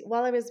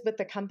was with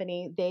the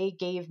company, they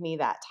gave me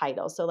that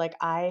title. So like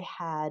I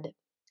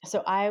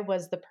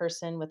was the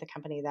person with the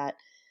company that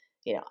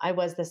I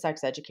was the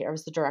sex educator. I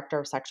was the director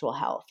of sexual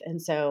health. And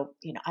so,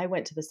 I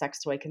went to the sex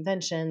toy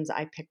conventions.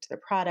 I picked the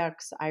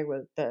products. I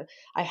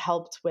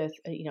helped with,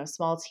 a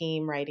small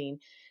team writing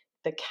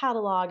the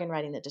catalog and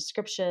writing the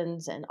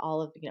descriptions and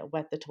all of,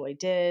 what the toy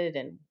did.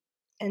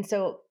 And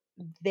so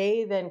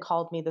they then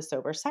called me the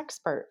sober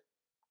sexpert.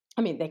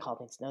 I mean, they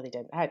called me. No, they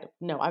didn't.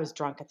 No, I was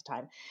drunk at the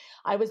time.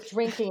 I was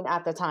drinking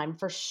at the time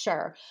for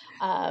sure.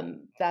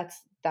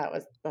 That's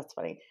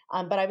funny.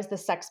 But I was the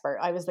sexpert.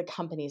 I was the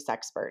company's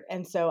expert,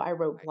 and so I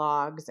wrote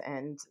blogs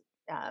and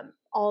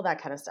all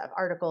that kind of stuff,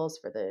 articles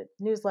for the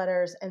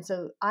newsletters. And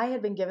so I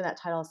had been given that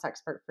title of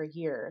sexpert for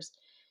years.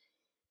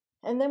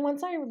 And then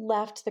once I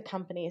left the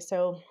company,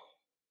 so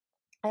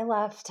I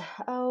left,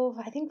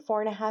 I think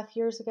 4.5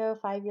 years ago,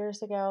 5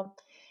 years ago,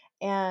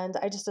 and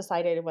I just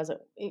decided it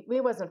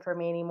wasn't for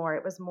me anymore.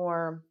 It was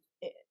more,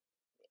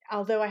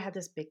 although I had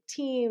this big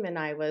team and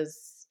I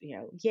was,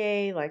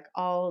 yay, like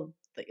all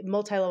the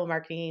multi-level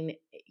marketing,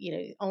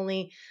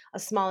 only a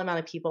small amount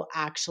of people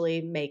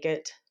actually make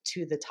it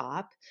to the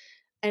top.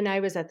 And I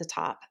was at the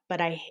top, but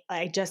I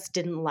just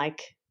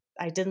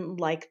I didn't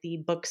like the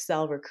book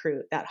sell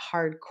recruit, that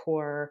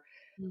hardcore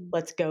Mm.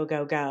 let's go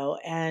go go.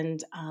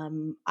 And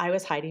I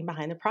was hiding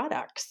behind the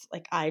products.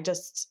 Like I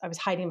was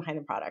hiding behind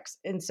the products.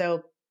 And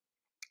so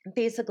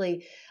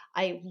basically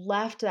I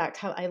left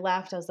I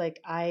left. I was like,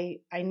 I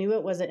knew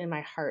it wasn't in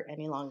my heart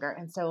any longer.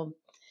 And so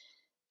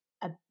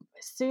uh,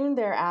 soon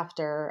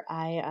thereafter,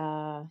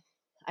 I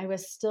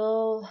was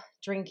still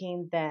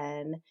drinking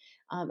then.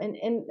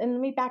 And let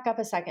me back up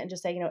a second and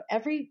just say,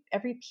 every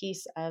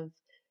piece of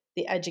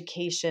the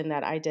education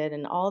that I did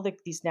and all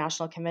these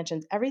national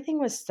conventions, everything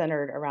was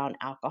centered around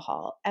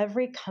alcohol.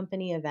 Every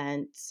company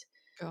event,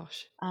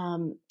 Gosh.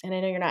 and I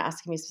know you're not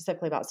asking me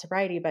specifically about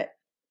sobriety, but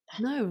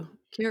No,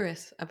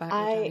 curious about your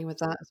I journey with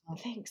that as well.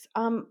 thanks.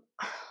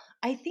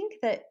 I think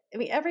that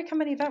every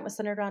company event was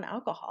centered around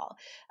alcohol.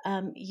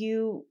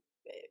 You,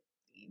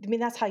 I mean,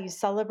 that's how you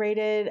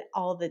celebrated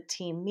all the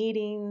team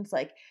meetings.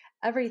 Like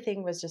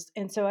everything was just,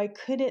 and so I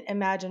couldn't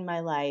imagine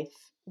my life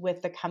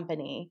with the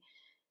company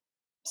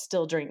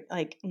still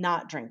like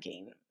not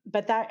drinking.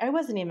 But that I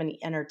wasn't even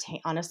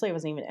entertained. Honestly, I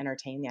wasn't even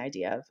entertaining the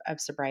idea of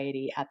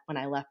sobriety when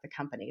I left the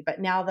company. But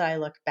now that I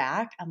look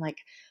back, I'm like,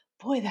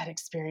 boy, that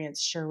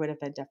experience sure would have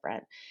been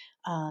different.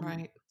 Um,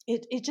 Right.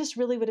 it just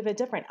really would have been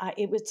different.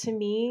 It was, to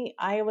me,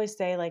 I always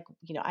say, like,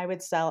 I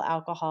would sell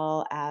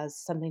alcohol as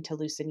something to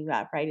loosen you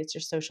up, right? It's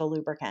your social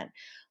lubricant.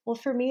 Well,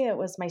 for me, it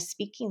was my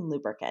speaking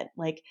lubricant.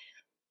 Like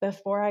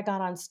before I got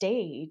on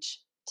stage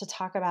to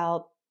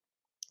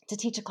to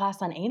teach a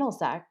class on anal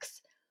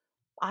sex,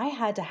 I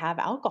had to have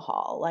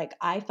alcohol. Like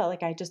I felt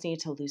like I just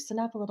needed to loosen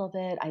up a little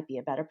bit. I'd be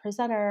a better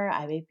presenter.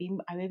 I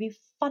would be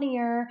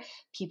funnier.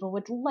 People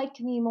would like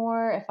me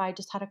more if I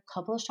just had a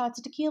couple of shots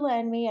of tequila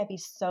in me. I'd be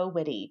so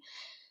witty.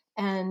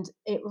 And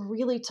it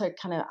really took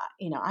kind of,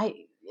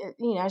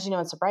 as you know,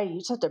 in sobriety, you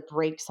just have to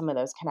break some of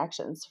those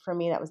connections. For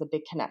me, that was a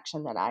big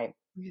connection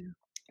Yeah.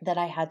 that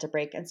I had to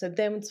break. And so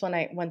then it's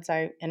once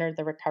I entered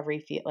the recovery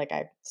field, like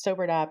I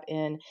sobered up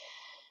in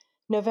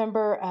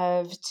November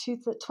of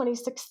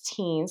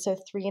 2016. So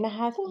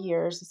 3.5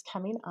 years is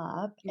coming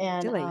up.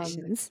 And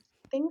Congratulations.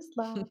 thanks,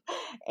 love.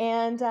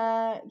 And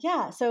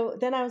yeah, so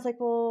then I was like,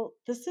 well,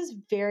 this is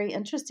very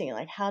interesting.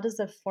 Like, how does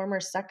a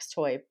former sex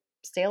toy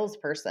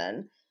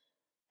salesperson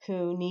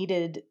who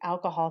needed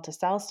alcohol to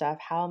sell stuff,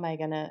 how am I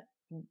going to,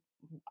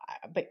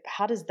 but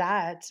how does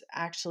that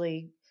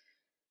actually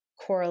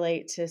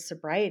correlate to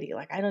sobriety?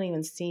 Like, I don't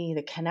even see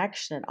the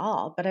connection at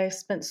all. But I've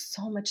spent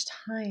so much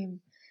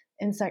time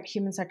in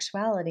human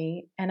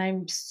sexuality, and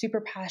I'm super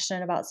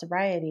passionate about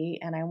sobriety,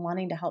 and I'm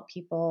wanting to help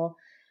people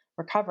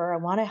recover. I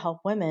want to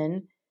help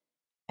women.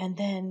 And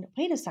then,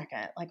 wait a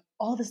second, like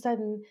all of a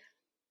sudden,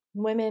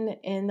 women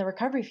in the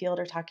recovery field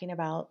are talking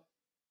about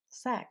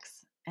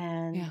sex.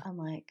 And Yeah. I'm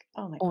like,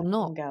 oh my Or God,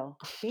 not. bingo,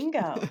 bingo.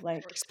 Or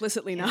Like,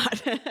 explicitly yeah,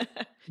 not.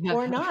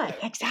 or Yeah.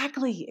 not.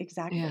 Exactly, Yeah.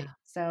 exactly.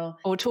 So,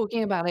 Or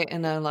talking about it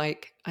in a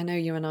like, I know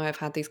you and I have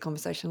had these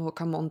conversations, we'll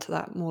come on to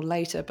that more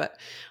later, but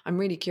I'm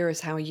really curious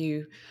how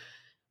you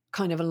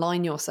kind of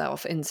align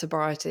yourself in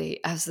sobriety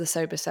as the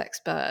sober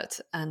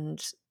sexpert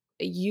and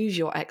use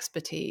your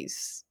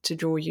expertise to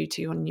draw you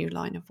to your new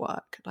line of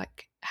work.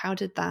 Like, how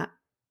did that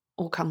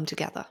all come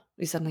together?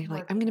 You suddenly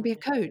like, I'm working going to on be a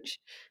it. coach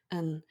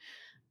and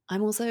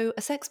I'm also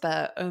a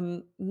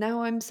sexpert.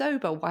 Now I'm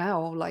sober.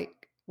 Wow. Like,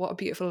 what a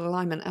beautiful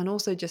alignment. And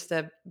also just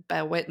to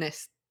bear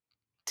witness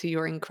to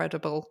your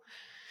incredible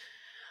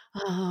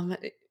um,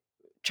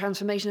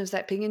 transformation of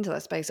stepping into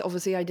that space.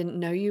 Obviously, I didn't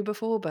know you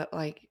before, but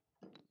like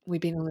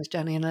we've been on this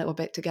journey a little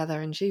bit together,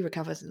 and she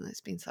recovers, and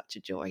it's been such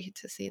a joy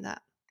to see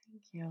that.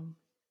 Thank you.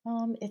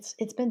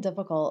 It's been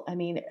difficult. I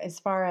mean, as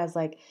far as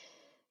like,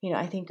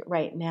 I think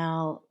right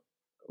now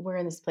we're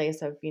in this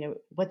place of,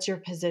 what's your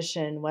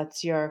position?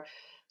 What's your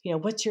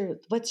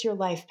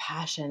life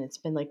passion? It's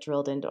been like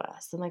drilled into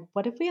us. And like,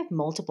 what if we have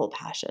multiple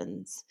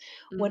passions?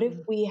 Mm,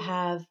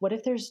 What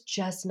if there's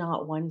just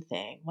not one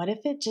thing? What if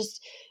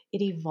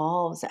it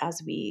evolves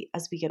as we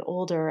get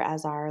older,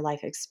 as our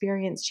life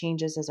experience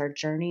changes, as our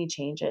journey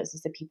changes,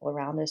 as the people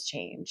around us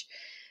change?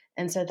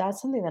 And so that's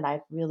something that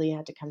I've really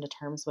had to come to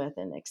terms with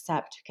and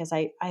accept, because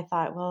I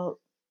thought, well,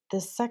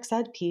 this sex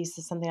ed piece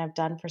is something I've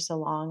done for so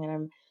long,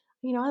 and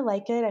I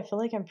like it. I feel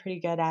like I'm pretty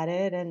good at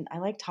it, and I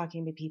like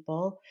talking to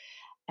people.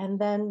 And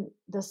then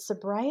the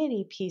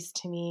sobriety piece,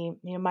 to me,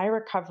 my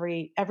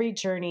recovery, every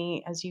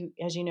journey, as you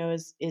know,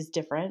 is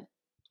different.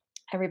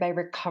 Everybody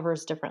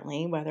recovers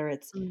differently, whether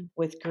it's mm,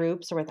 with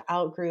groups or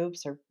without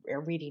groups, or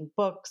reading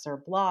books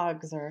or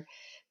blogs or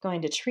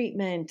going to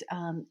treatment.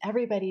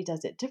 Everybody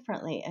does it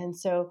differently. And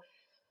so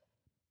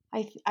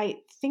I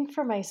think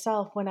for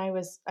myself, when I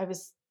was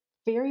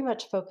very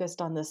much focused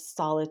on the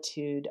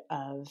solitude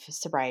of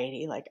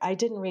sobriety. Like I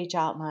didn't reach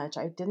out much.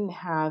 I didn't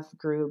have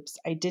groups.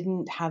 I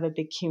didn't have a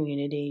big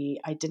community.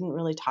 I didn't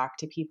really talk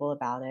to people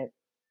about it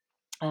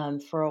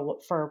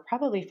for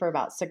probably for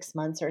about 6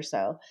 months or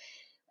so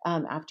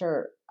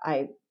after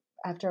I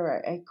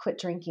quit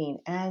drinking.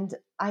 And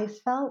I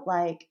felt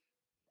like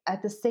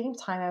at the same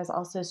time I was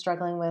also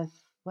struggling with,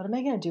 what am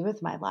I going to do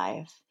with my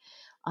life?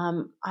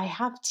 I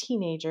have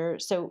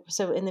teenagers, so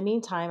in the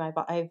meantime,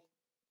 I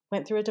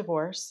went through a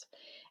divorce,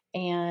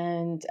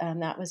 and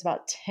that was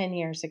about 10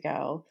 years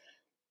ago.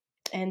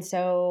 And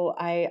so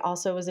I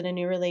also was in a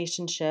new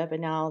relationship,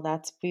 and now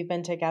we've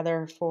been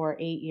together for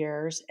 8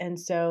 years,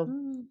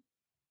 mm.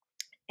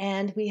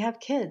 and we have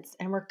kids,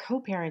 and we're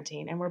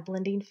co-parenting, and we're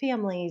blending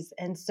families,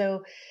 and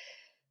so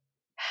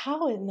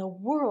how in the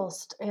world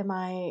am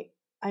I?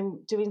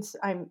 I'm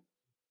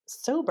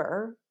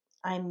sober.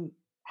 I'm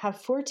have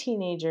 4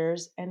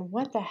 teenagers, and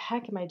what the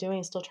heck am I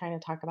doing still trying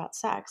to talk about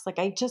sex? Like,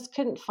 I just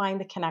couldn't find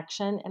the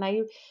connection, and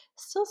I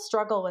still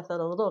struggle with it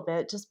a little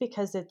bit just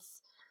because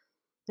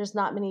there's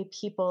not many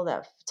people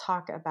that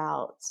talk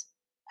about,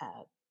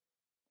 uh,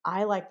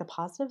 I like the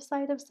positive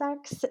side of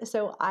sex.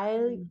 So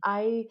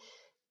Mm.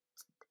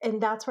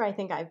 and that's where I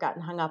think I've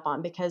gotten hung up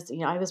on because,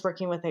 I was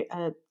working with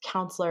a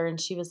counselor,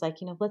 and she was like,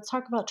 let's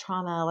talk about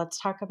trauma. Let's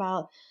talk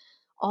about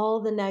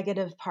all the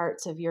negative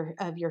parts of your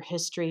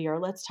history, or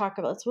let's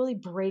really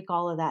break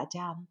all of that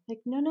down. Like,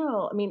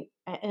 no. I mean,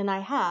 and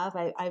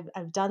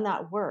I've done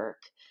that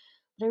work,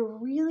 but I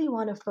really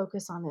want to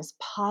focus on this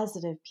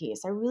positive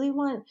piece. I really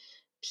want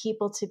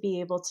people to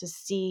be able to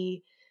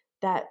see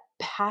that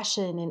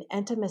passion and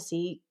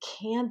intimacy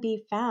can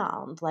be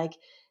found. Like,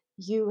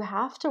 you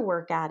have to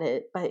work at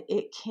it, but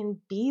it can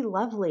be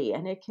lovely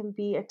and it can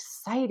be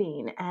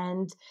exciting.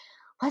 And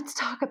let's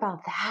talk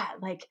about that.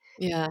 Like,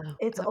 Yeah,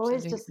 it's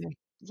always just, absolutely.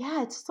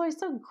 yeah, it's just always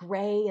so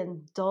gray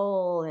and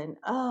dull and,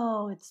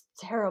 oh, it's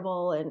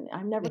terrible. And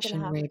I'm never going to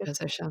have a Missionary good,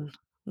 position.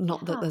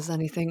 Not that yeah. there's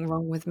anything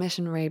wrong with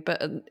missionary,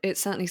 but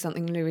it's certainly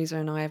something Louisa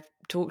and I have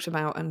talked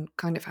about, and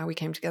kind of how we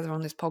came together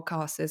on this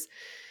podcast is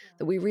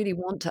that we really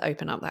want to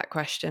open up that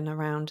question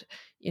around,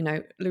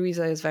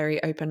 Louisa is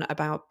very open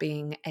about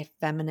being a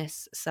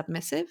feminist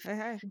submissive Hey,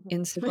 hey.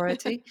 in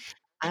sobriety,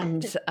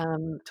 and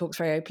talks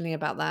very openly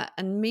about that.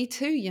 And me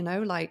too,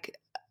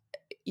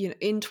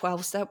 in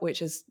 12 step,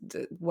 which is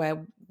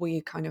where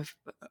we kind of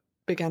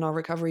began our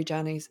recovery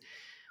journeys,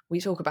 we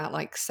talk about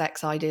like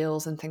sex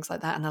ideals and things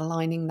like that, and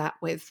aligning that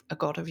with a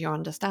God of your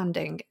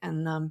understanding.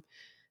 And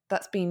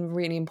that's been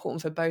really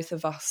important for both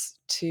of us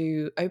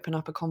to open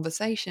up a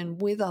conversation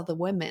with other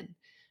women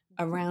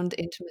around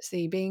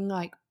intimacy, being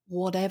like,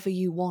 whatever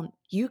you want,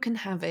 you can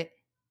have it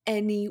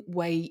any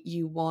way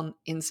you want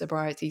in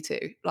sobriety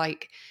too.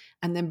 Like,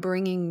 and then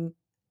bringing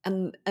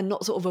and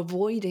not sort of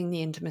avoiding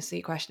the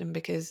intimacy question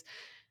because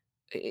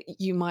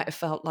you might have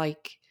felt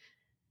like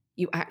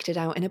you acted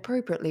out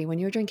inappropriately when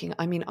you were drinking.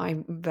 I mean,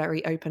 I'm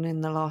very open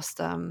in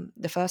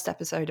the first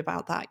episode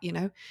about that.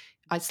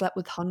 I slept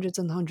with hundreds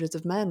and hundreds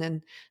of men,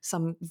 and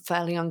some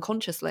fairly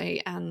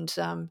unconsciously. And,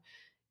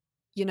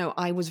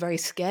 I was very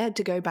scared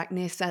to go back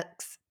near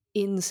sex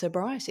in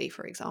sobriety,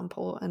 for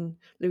example. And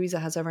Louisa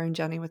has her own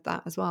journey with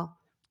that as well.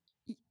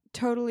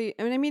 Totally.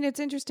 I mean, it's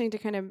interesting to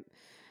kind of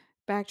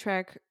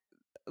backtrack,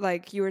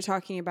 like you were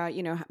talking about,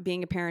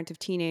 being a parent of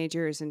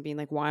teenagers and being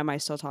like, why am I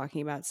still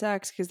talking about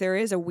sex? Because there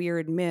is a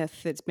weird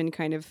myth that's been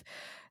kind of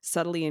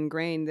subtly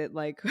ingrained that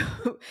like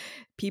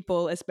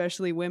people,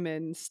 especially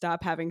women,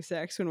 stop having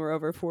sex when we're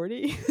over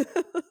 40.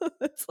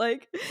 It's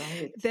like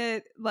Right.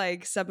 that,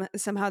 like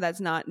somehow that's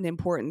not an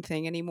important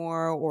thing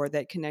anymore, or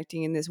that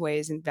connecting in this way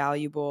isn't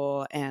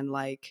valuable, and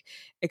like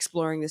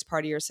exploring this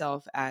part of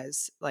yourself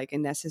as like a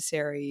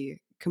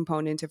necessary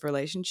component of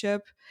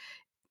relationship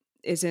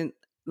isn't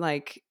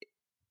like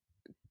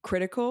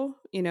critical,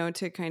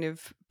 to kind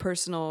of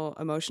personal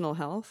emotional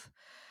health.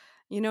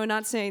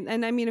 Not saying,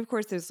 and I mean, of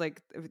course, there's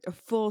like a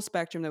full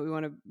spectrum that we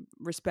want to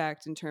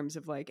respect in terms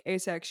of like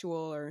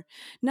asexual or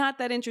not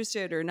that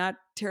interested or not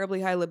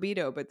terribly high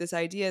libido, but this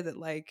idea that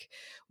like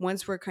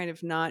once we're kind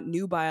of not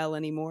nubile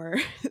anymore,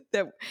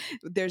 that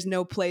there's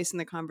no place in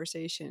the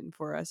conversation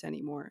for us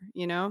anymore,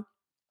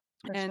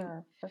 For And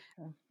sure. For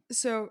sure.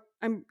 so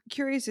I'm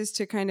curious as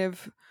to kind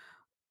of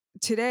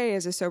today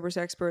as a sober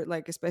expert,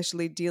 like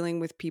especially dealing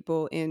with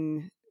people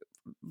in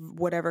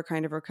whatever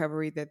kind of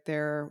recovery that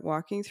they're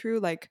walking through,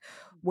 like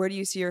where do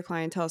you see your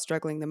clientele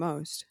struggling the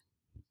most?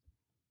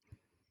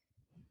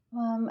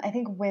 I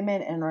think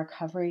women in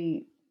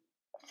recovery,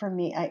 for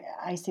me,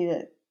 I see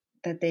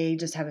that they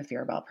just have a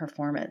fear about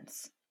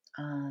performance,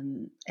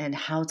 and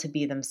how to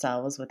be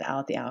themselves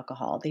without the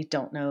alcohol. They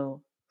don't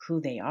know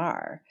who they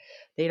are.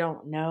 They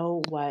don't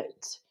know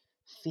what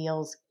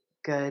feels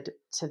good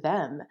to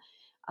them.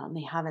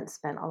 They haven't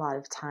spent a lot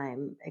of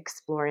time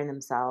exploring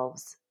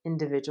themselves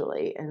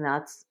individually, and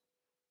that's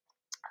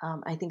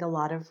I think a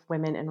lot of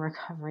women in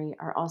recovery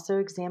are also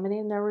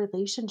examining their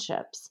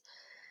relationships.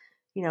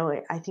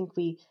 I think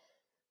we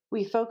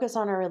focus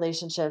on our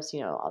relationships,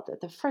 all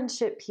the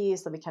friendship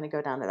piece. Let me kind of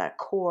go down to that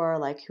core,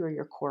 like who are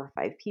your core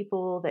 5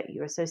 people that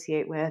you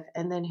associate with?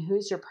 And then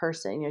who's your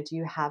person? Do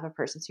you have a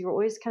person? So you're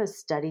always kind of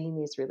studying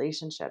these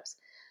relationships.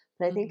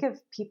 But I think if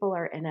people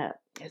are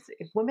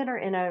if women are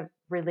in a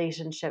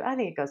relationship, I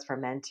think it goes for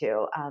men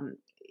too.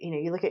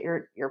 You look at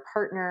your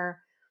partner,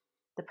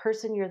 the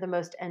person you're the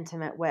most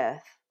intimate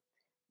with,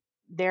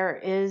 there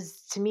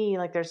is, to me,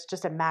 like there's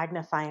just a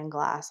magnifying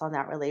glass on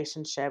that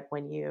relationship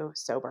when you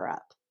sober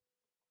up.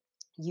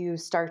 You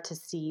start to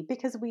see,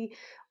 because we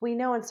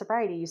know in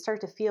sobriety you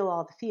start to feel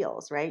all the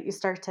feels, right? You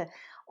start to,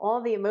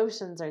 all the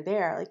emotions are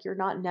there, like you're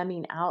not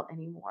numbing out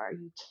anymore,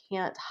 you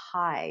can't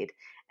hide.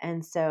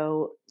 And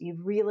so you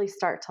really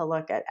start to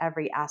look at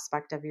every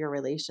aspect of your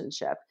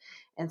relationship.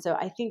 And so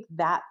I think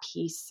that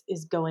piece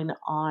is going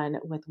on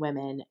with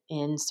women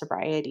in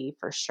sobriety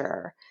for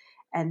sure.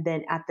 And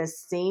then at the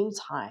same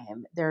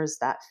time there's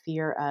that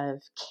fear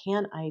of,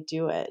 can I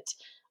do it?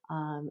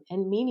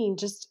 And meaning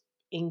just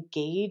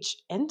engage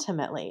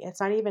intimately.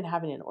 It's not even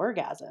having an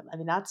orgasm. I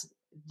mean,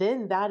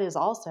 that is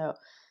also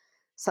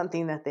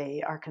something that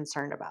they are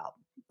concerned about.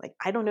 Like,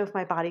 I don't know if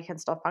my body can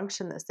still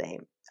function the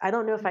same. I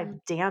don't know if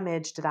I've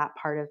damaged that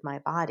part of my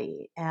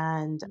body.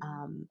 And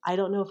I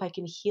don't know if I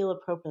can heal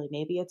appropriately.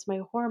 Maybe it's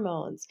my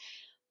hormones.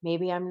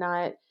 Maybe I'm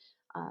not.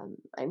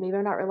 Maybe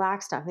I'm not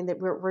relaxed enough. I mean, that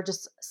we're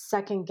just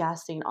second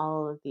guessing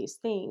all of these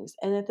things.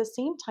 And at the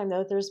same time,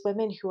 though, there's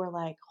women who are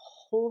like,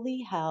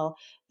 "Holy hell,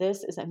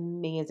 this is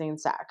amazing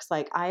sex!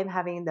 Like, I'm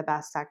having the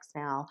best sex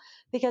now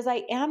because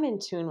I am in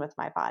tune with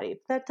my body."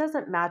 That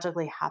doesn't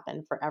magically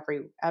happen for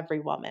every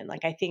woman.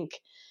 Like, I think,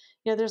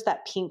 there's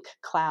that pink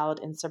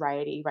cloud in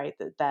sobriety, right?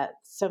 That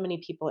so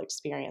many people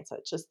experience.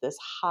 It's just this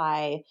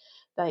high,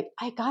 like,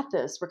 I got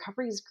this.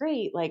 Recovery is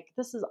great. Like,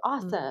 this is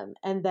awesome.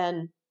 And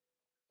then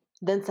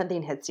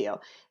something hits you.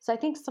 So I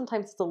think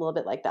sometimes it's a little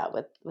bit like that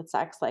with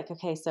sex. Like,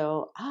 okay,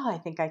 so I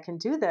think I can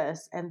do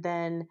this, and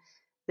then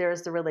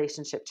there's the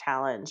relationship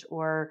challenge,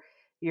 or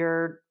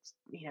your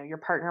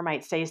partner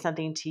might say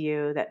something to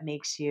you that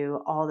makes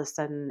you all of a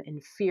sudden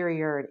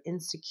inferior and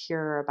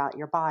insecure about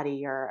your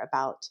body or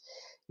about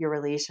your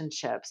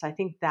relationships. I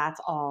think that's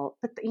all.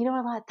 But a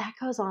lot that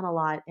goes on a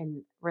lot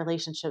in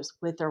relationships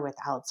with or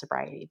without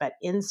sobriety. But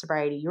in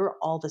sobriety, you're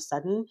all of a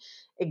sudden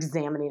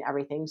examining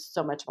everything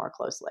so much more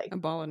closely. A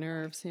ball of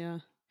nerves, yeah.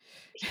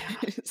 Yeah,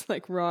 It's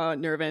like raw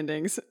nerve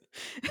endings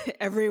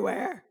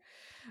everywhere.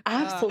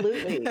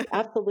 absolutely,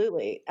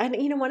 absolutely.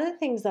 And one of the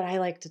things that I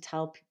like to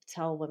tell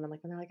women,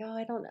 like when they're like, "Oh,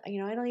 I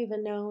don't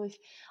even know if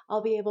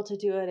I'll be able to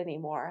do it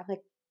anymore." I'm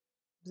like,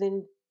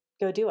 "Then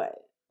go do it."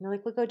 And they're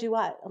like, "Well, go do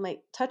what?" I'm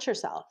like, "Touch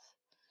yourself."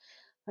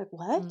 Like,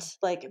 what?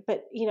 Like,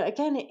 but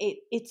again,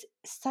 it's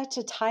such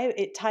a tie.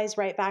 It ties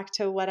right back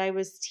to what I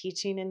was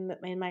teaching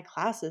in my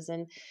classes,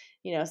 and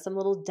some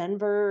little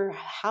Denver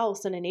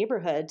house in a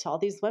neighborhood to all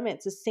these women.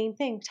 It's the same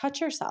thing.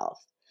 Touch yourself.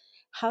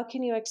 How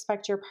can you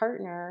expect your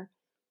partner?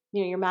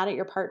 You're mad at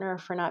your partner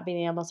for not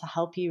being able to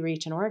help you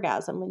reach an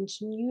orgasm when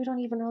you don't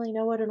even really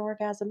know what an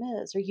orgasm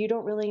is, or you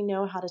don't really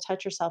know how to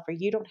touch yourself, or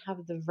you don't have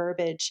the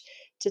verbiage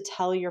to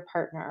tell your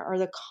partner or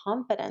the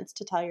confidence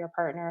to tell your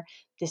partner,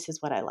 this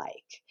is what I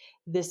like.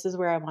 This is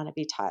where I want to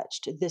be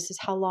touched. This is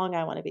how long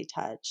I want to be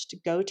touched.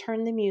 Go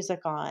turn the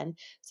music on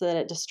so that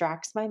it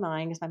distracts my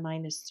mind because my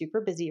mind is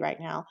super busy right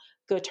now.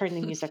 Go turn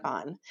the music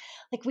on.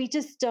 Like,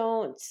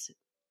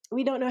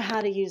 we don't know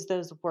how to use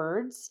those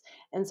words.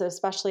 And so,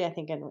 especially I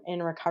think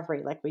in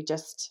recovery, like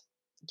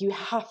you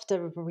have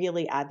to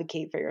really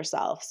advocate for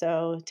yourself.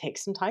 So take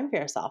some time for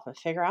yourself and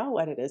figure out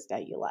what it is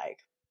that you like.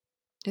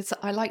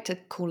 I like to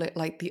call it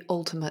like the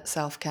ultimate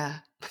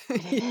self-care.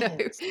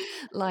 It is.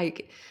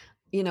 Like,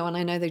 and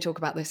I know they talk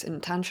about this in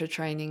tantra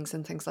trainings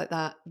and things like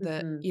that,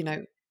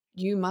 Mhm.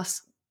 you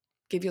must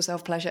give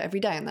yourself pleasure every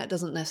day. And that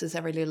doesn't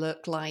necessarily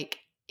look like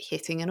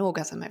hitting an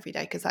orgasm every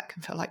day, because that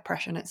can feel like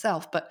pressure in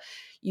itself. But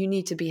you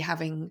need to be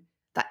having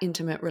that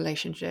intimate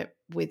relationship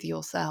with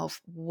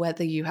yourself,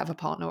 whether you have a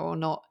partner or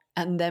not,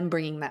 and then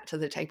bringing that to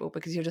the table,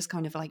 because you're just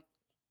kind of like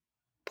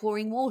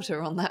pouring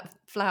water on that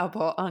flower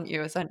pot, aren't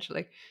you,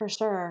 essentially? For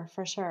sure.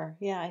 For sure.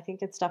 Yeah. I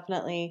think it's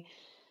definitely,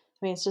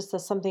 it's just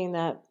something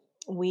that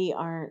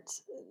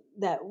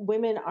that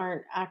women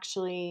aren't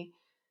actually,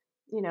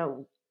 you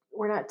know,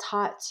 we're not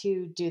taught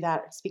to do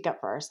that, speak up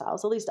for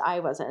ourselves. At least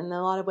I wasn't. And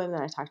a lot of women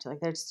that I talk to, like,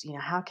 they're just,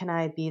 how can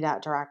I be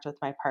that direct with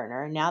my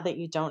partner? And now that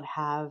you don't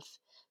have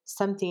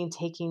something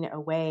taking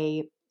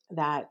away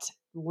that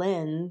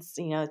lens,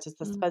 it's just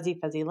this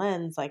fuzzy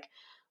lens, like,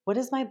 what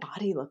does my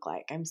body look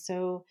like?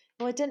 Well,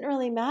 it didn't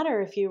really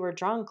matter if you were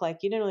drunk. Like,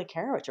 you didn't really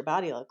care what your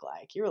body looked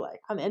like. You were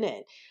like, I'm in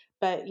it.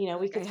 But, we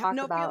Like, I could have talk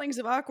no about feelings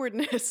of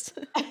awkwardness.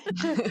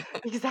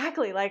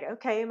 exactly. Like,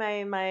 okay,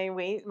 my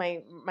weight,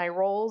 my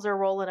rolls are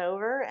rolling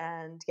over,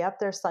 and yep,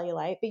 there's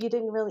cellulite, but you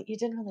didn't really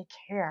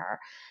care.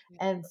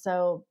 And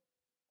so,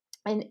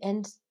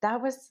 and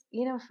that was,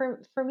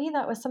 for me,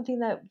 that was something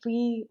that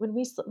when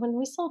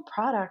we sold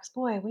products,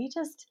 boy, we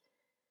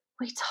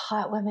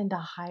taught women to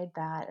hide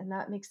that. And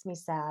that makes me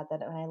sad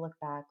that when I look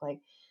back, like,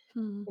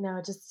 Hmm.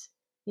 just,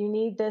 you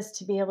need this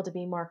to be able to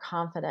be more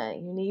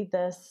confident. You need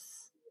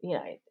this,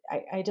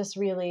 I just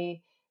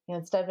really,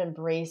 instead of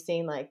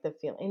embracing like the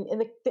feeling,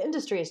 and the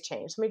industry has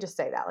changed. Let me just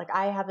say that. Like,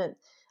 I haven't,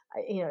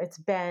 it's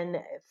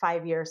been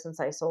 5 years since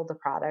I sold the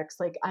products.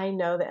 Like, I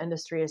know the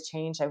industry has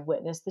changed. I've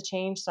witnessed the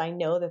change. So I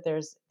know that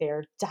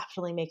they're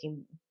definitely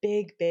making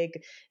big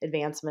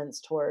advancements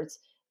towards,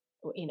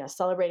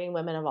 celebrating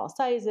women of all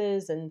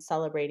sizes and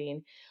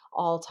celebrating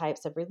all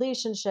types of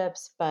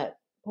relationships. But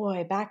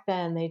boy, back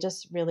then they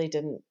just really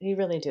didn't. You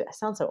really do. I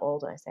sound so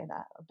old when I say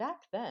that. Back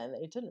then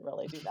they didn't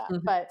really do that.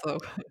 But So,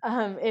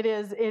 it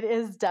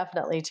is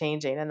definitely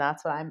changing, and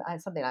that's what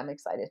something I'm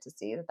excited to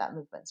see, that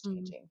movement's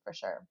changing for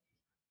sure.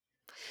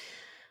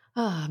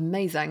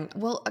 amazing.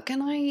 Well,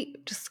 can I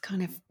just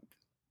kind of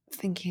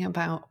thinking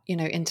about,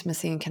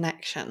 intimacy and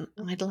connection,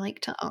 I'd like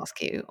to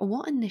ask you,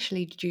 what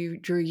initially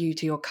drew you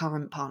to your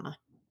current partner?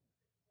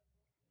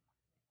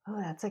 Oh,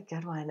 that's a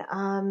good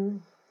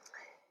one.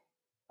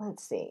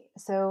 Let's see.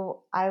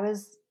 So I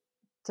was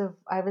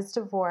I was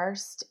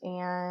divorced,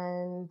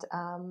 and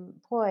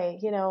boy,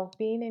 you know,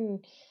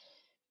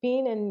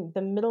 being in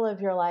the middle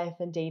of your life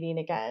and dating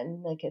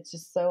again, like it's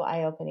just so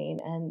eye opening.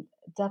 And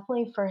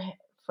definitely for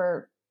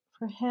for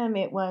him,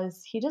 it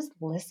was he just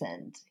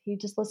listened. He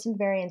just listened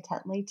very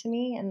intently to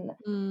me, and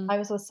Mm. I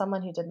was with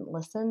someone who didn't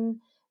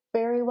listen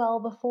very well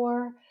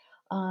before.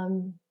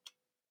 Um,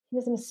 he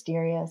was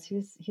mysterious.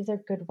 He's a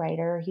good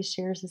writer. He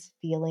shares his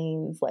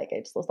feelings. Like I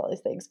just list all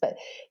these things, but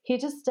he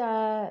just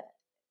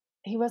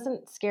he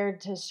wasn't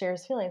scared to share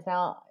his feelings.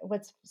 Now,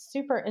 what's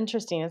super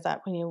interesting is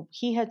that when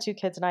he had two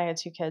kids and I had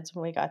two kids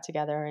when we got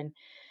together, and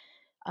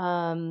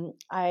um,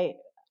 I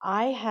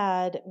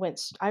I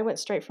went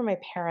straight from my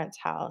parents'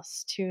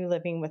 house to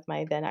living with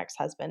my then ex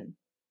husband.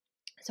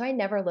 So I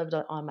never lived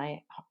on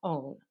my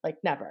own, like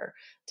never.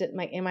 Did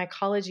my in my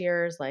college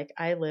years, like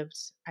I lived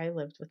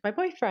with my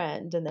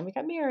boyfriend, and then we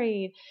got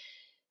married,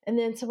 and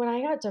then so when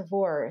I got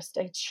divorced,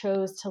 I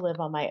chose to live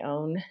on my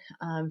own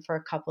for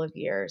a couple of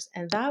years,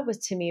 and that was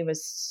to me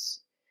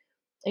was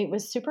it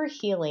was super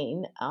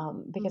healing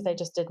because I Mm.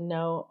 just didn't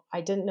know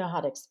I didn't know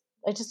how to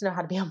I just know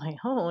how to be on my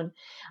own.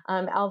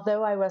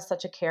 Although I was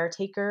such a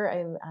caretaker,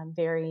 I'm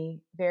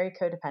very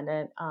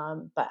codependent,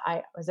 but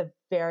I was a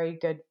very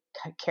good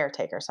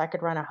caretaker, so I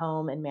could run a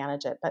home and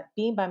manage it. But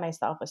being by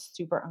myself was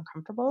super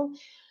uncomfortable,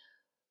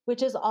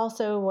 which is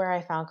also where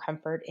I found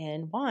comfort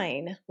in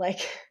wine. Like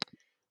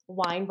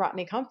wine brought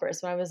me comfort.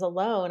 So when I was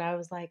alone, I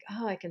was like,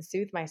 oh, I can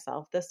soothe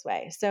myself this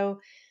way. So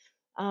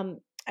um,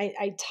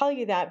 I tell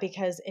you that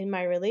because in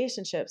my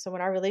relationship, so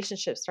when our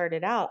relationship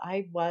started out,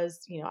 I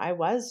was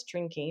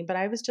drinking, but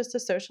I was just a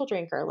social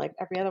drinker like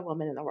every other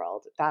woman in the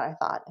world, that I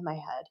thought in my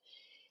head.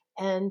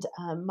 And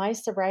my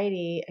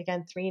sobriety,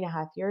 again,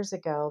 3.5 years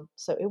ago,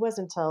 so it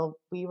wasn't until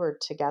we were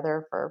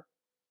together for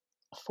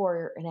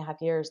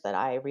 4.5 years that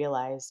I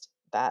realized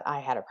that I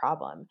had a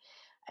problem.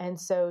 And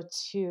so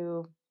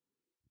to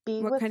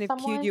be What with kind of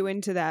cued you someone,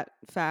 into that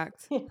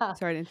fact? yeah,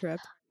 Sorry to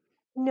interrupt.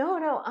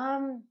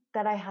 no,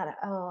 that I had,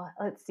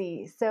 let's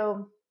see.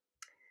 So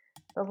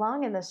the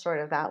long and the short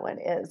of that one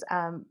is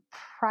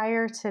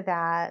prior to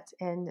that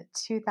in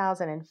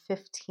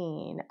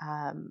 2015,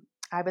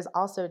 I was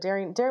also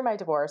during my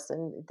divorce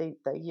and the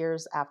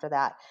years after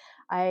that,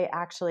 I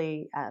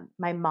actually,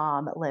 my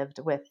mom lived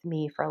with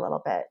me for a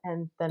little bit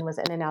and then was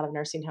in and out of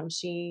nursing home.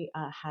 She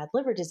had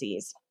liver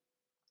disease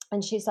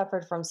and she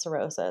suffered from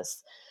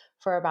cirrhosis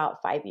for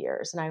about 5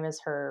 years. And I was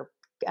her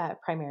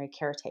primary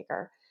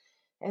caretaker.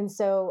 And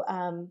so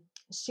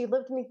she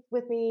lived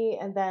with me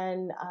and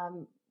then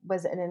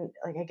was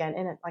like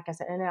again, like I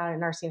said, in and out of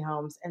nursing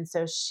homes. And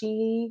so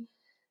she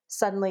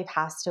suddenly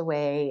passed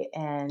away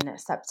in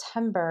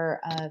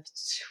September of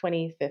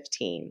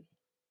 2015.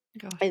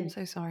 Gosh, I'm And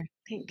so sorry.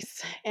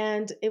 thanks.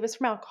 And it was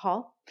from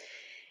alcohol.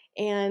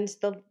 And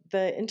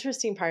the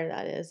interesting part of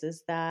that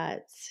is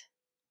that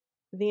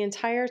the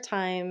entire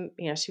time,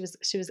 she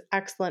was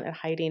excellent at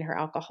hiding her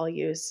alcohol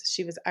use.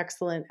 She was a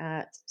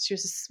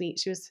sweet,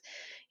 she was,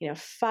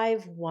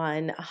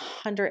 5'1",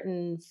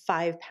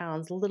 105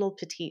 pounds, little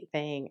petite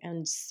thing,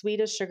 and sweet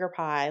as sugar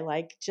pie,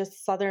 like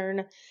just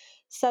southern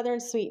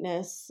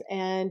sweetness,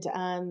 and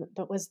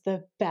but was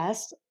the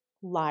best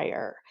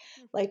liar.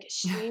 Like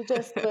she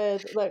just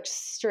would look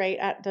straight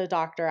at the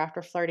doctor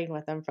after flirting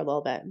with him for a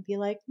little bit and be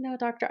like, "No,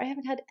 doctor, I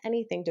haven't had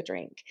anything to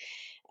drink."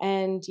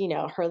 And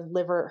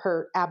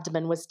her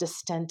abdomen was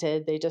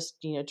distended. They just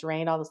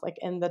drained all this, like,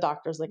 and the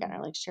doctor's like, and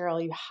I'm like,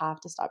 "Cheryl, you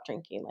have to stop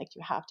drinking, like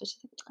you have to." She's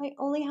like, "I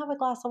only have a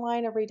glass of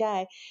wine every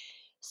day."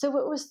 So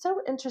what was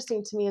so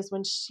interesting to me is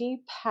when she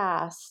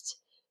passed,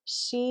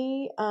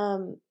 she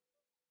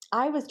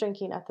I was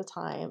drinking at the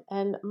time,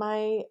 and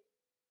my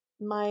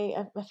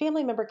a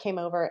family member came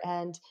over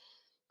and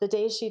the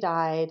day she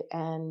died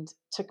and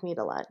took me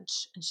to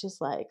lunch, and she's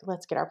like,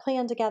 "Let's get our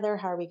plan together.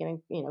 How are we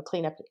going to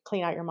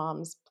clean out your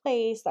mom's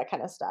place, that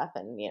kind of stuff."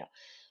 And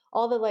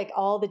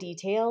all the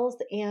details.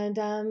 And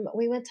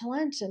we went to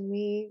lunch and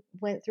we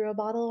went through a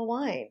bottle of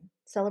wine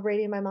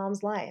celebrating my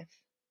mom's life.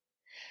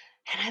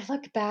 And I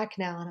look back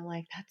now and I'm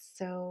like, that's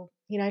so,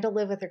 I don't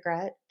live with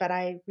regret, but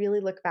I really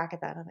look back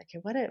at that and I'm like,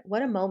 "Okay,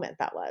 what a moment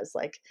that was."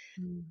 Like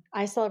Mm.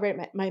 I celebrate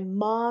my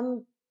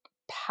mom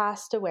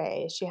passed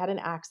away. She had an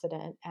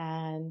accident,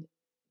 and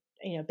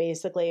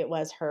basically it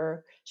was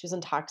she was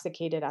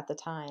intoxicated at the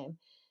time.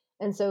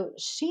 And so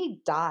she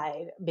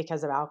died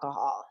because of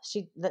alcohol.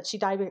 She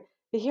died.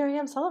 But here I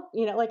am,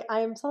 like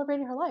I'm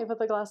celebrating her life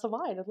with a glass of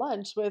wine at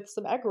lunch with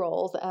some egg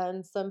rolls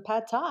and some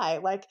pad thai.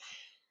 Like,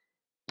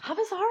 how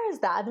bizarre is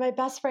that? And my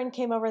best friend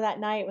came over that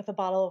night with a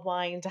bottle of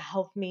wine to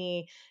help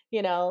me.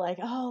 Like,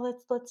 "Oh,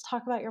 let's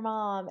talk about your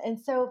mom." And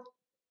so,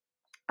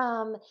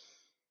 um,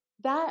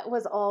 that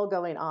was all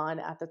going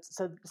on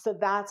so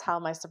that's how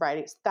my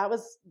sobriety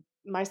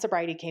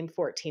came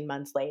 14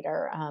 months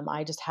later.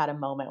 I just had a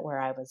moment where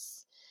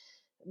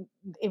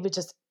it was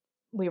just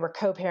we were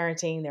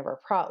co-parenting. There were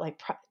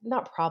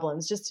not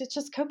problems, just it's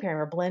just co-parenting.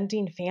 We're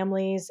blending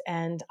families,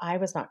 and I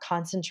was not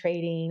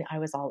concentrating. I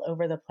was all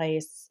over the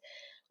place.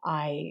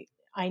 I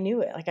I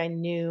knew it. Like I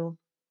knew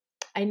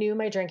I knew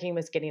my drinking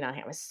was getting on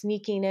hand. I was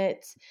sneaking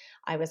it.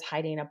 I was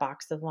hiding a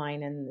box of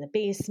wine in the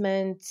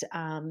basement.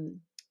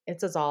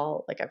 It's just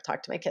all like, I've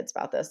talked to my kids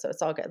about this, so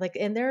it's all good. Like,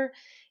 and they're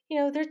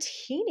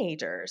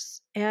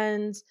teenagers,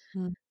 and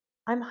Mm.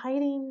 I'm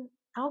hiding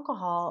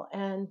alcohol.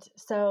 And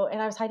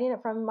I was hiding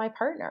it from my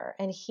partner,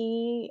 and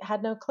he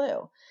had no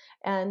clue.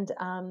 And,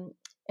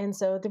 and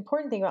so the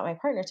important thing about my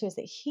partner too is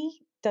that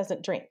he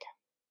doesn't drink.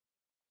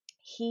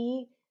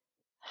 He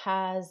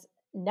has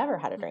never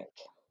had a drink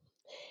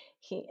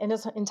in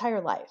his entire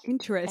life. And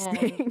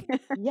Interesting.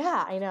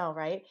 yeah, I know,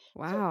 right?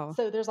 So, Wow.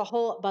 so there's a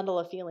whole bundle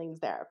of feelings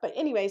there. But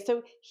anyway,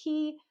 so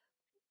he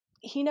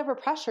never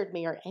pressured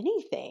me or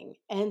anything.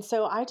 And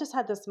so I just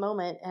had this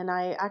moment, and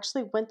I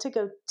actually went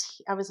to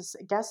I was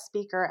a guest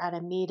speaker at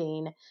a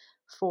meeting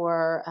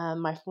for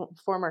my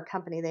former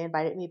company. They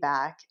invited me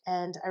back.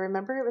 And I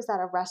remember it was at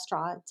a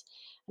restaurant.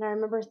 And I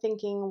remember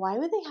thinking, why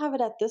would they have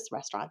it at this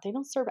restaurant? They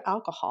don't serve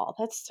alcohol.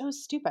 That's so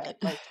stupid.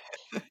 Like,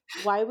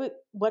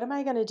 what am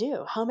I going to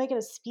do? How am I going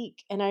to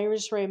speak? And I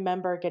just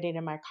remember getting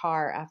in my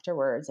car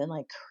afterwards and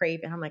like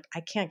craving. I'm like,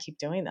 I can't keep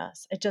doing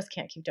this. I just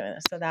can't keep doing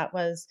this. So that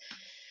was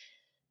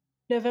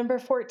November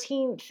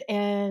 14th.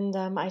 And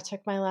I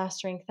took my last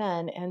drink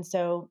then. And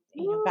so,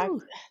 Woo.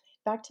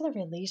 back to the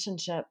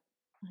relationship.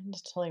 I'm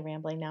just totally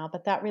rambling now,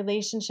 but that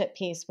relationship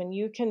piece, when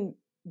you can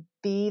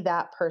be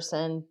that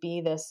person, be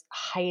this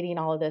hiding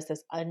all of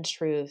this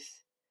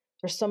untruth.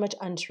 There's so much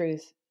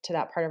untruth to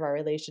that part of our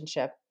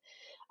relationship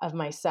of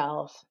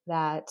myself,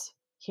 that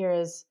here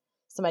is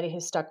somebody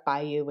who stuck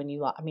by you when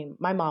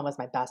my mom was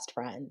my best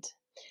friend.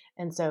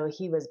 And so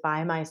he was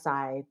by my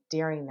side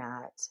during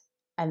that.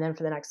 And then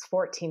for the next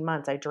 14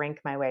 months, I drank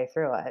my way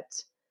through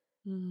it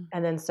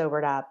and then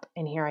sobered up.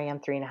 And here I am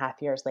 3.5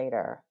 years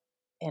later.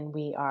 And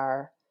we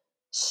are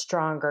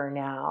stronger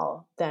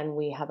now than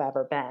we have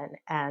ever been.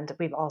 And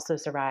we've also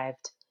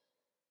survived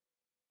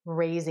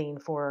raising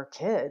 4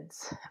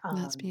 kids.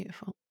 That's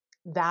beautiful.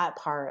 That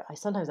part,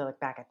 sometimes I look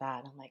back at that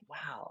and I'm like,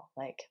 wow,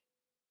 like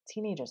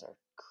teenagers are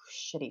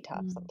shitty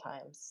tough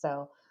sometimes.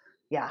 So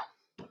yeah,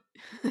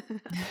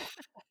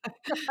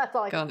 that's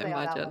all I can Can't say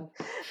on that imagine.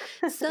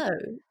 one. So,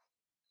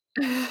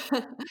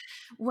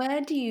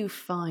 where do you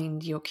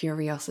find your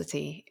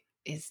curiosity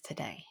is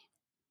today?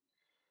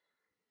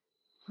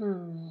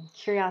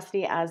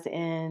 Curiosity as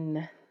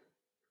in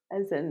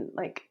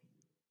like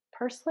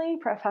personally,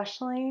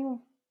 professionally?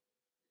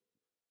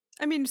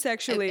 I mean,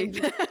 sexually.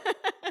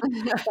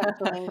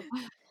 Sexually.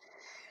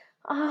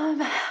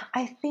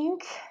 I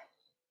think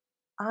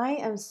I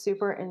am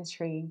super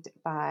intrigued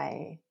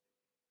by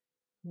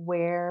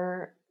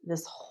where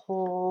this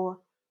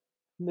whole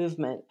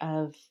movement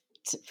of,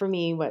 for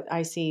me, what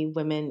I see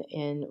women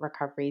in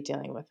recovery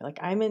dealing with. Like,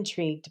 I'm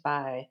intrigued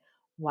by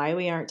why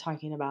we aren't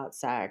talking about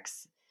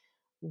sex,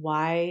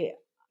 why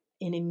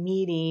in a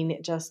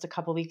meeting just a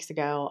couple weeks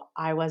ago,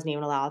 I wasn't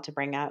even allowed to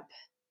bring up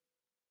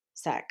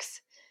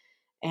sex.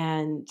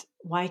 And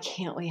why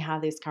can't we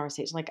have these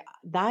conversations? Like,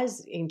 that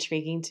is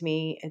intriguing to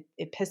me.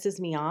 It pisses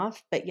me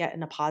off, but yet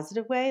in a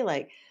positive way.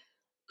 Like,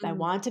 I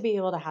want to be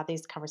able to have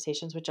these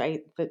conversations, which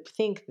I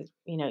think that,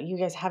 you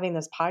guys having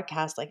this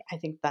podcast, like, I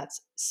think that's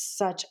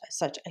such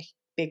a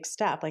big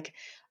step. Like,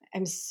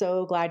 I'm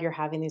so glad you're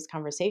having these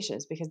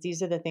conversations, because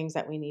these are the things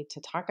that we need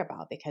to talk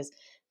about, because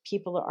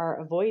people are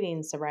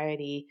avoiding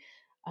sobriety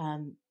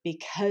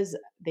because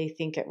they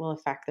think it will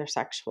affect their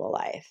sexual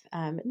life.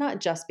 Not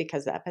just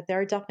because of that, but there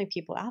are definitely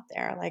people out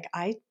there. Like,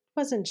 I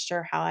wasn't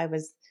sure how I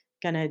was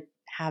going to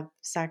have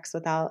sex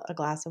without a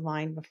glass of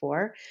wine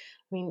before.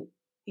 I mean,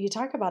 you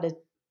talk about a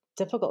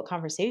difficult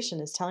conversation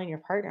is telling your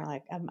partner,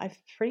 like, I've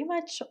pretty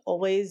much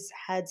always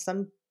had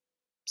some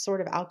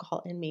sort of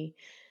alcohol in me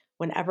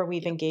whenever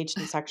we've Yep. engaged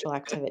in sexual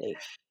activity.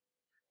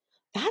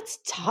 That's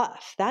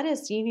tough. That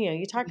is,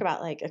 you talk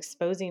about like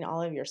exposing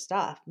all of your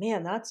stuff,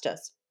 man, that's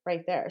just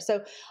right there.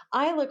 So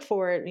I look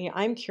forward,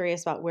 I'm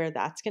curious about where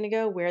that's going to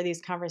go, where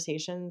these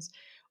conversations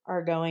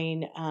are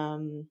going.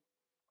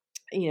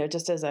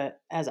 Just as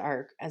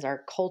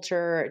our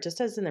culture,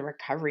 just as in the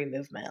recovery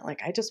movement,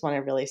 like, I just want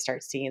to really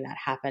start seeing that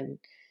happen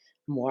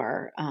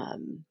more.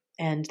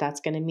 And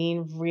that's going to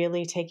mean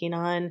really taking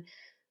on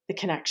the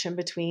connection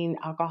between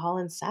alcohol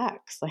and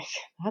sex. Like,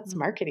 that's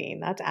marketing,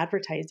 that's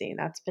advertising,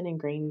 that's been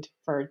ingrained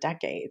for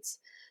decades.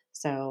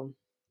 So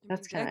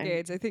that's kind of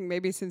Decades, I think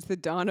maybe since the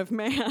dawn of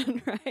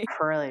man, right?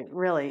 really,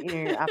 really,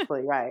 you're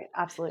absolutely right.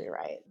 Absolutely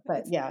right.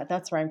 But yeah,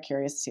 that's where I'm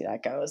curious to see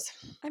that goes.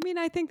 I mean,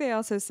 I think they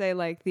also say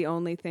like the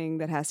only thing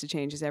that has to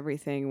change is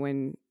everything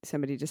when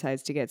somebody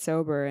decides to get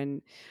sober.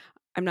 And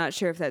I'm not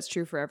sure if that's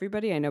true for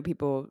everybody. I know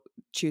people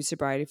choose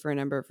sobriety for a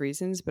number of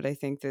reasons, but I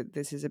think that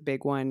this is a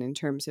big one in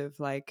terms of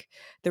like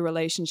the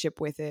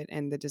relationship with it,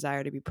 and the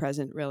desire to be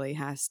present really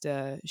has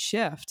to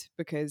shift,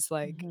 because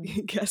like,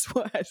 guess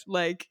what?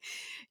 Like,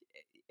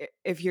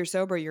 if you're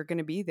sober, you're going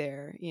to be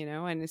there,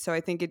 And so I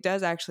think it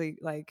does actually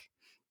like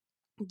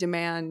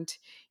demand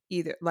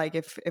either, like,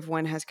 if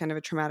one has kind of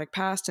a traumatic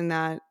past in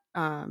that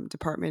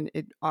department,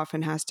 it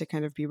often has to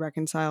kind of be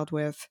reconciled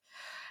with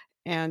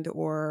and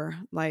or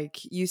like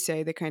you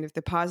say, the kind of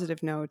the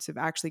positive notes of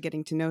actually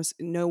getting to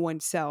know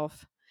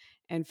oneself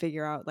and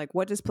figure out like,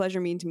 what does pleasure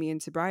mean to me in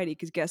sobriety?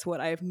 Because guess what?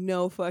 I have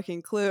no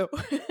fucking clue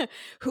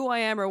who I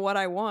am or what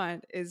I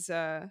want. Is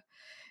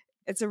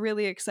it's a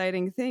really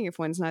exciting thing if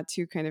one's not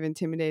too kind of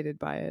intimidated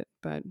by it.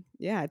 But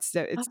yeah, it's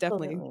definitely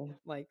Absolutely.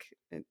 like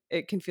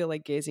it can feel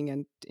like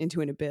gazing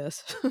into an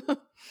abyss.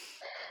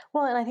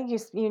 Well, and I think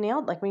you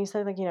nailed, like when you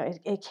said, like,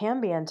 it can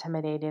be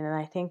intimidating. And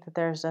I think that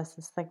there's just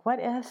this like, what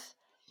if,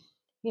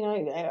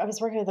 I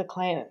was working with a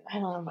client, I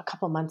don't know, a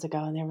couple months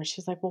ago, and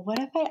she's like, well, what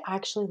if I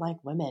actually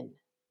like women?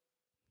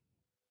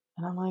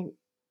 And I'm like,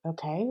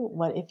 okay,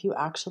 what if you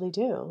actually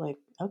do? Like,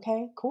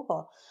 okay,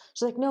 cool.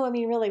 She's like, no, I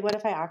mean, really, what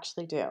if I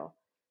actually do?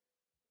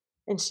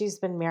 And she's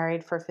been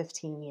married for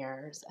 15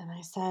 years. And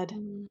I said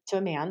Mm. to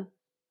a man,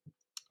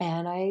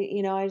 and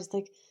I just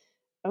like,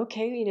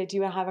 okay, do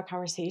you want to have a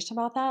conversation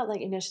about that?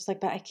 Like, she's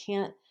like, but I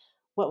can't,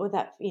 what would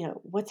that,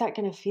 what's that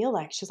going to feel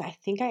like? She's like, I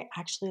think I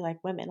actually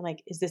like women. I'm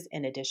like, is this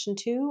in addition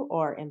to,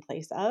 or in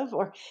place of,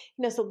 or,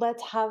 so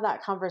let's have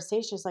that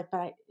conversation. She's like,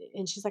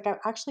 and she's like, I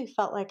actually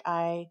felt like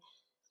I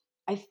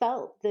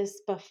felt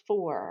this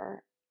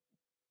before,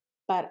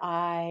 but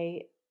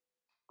the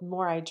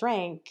more I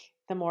drank,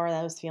 the more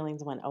those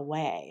feelings went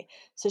away.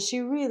 So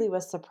she really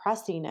was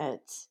suppressing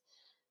it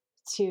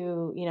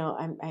to,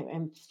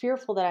 I'm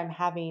fearful that I'm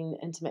having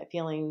intimate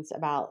feelings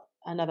about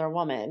another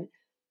woman.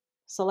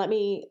 So let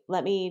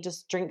me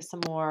just drink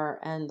some more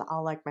and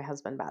I'll like my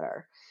husband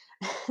better.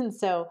 And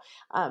so,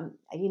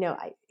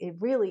 it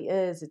really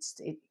is,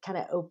 it kind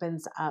of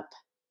opens up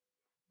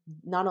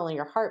not only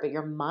your heart, but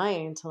your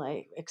mind to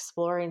like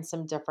exploring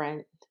some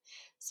different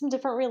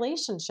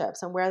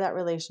relationships and where that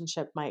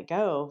relationship might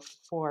go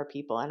for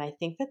people. And I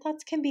think that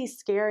can be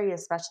scary,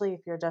 especially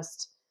if you're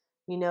just,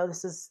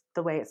 this is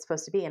the way it's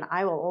supposed to be. And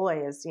I will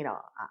always,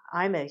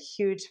 I'm a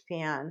huge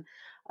fan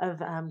of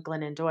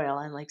Glennon Doyle.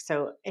 And like,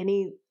 so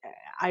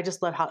I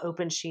just love how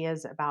open she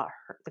is about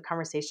the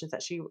conversations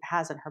that she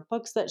has in her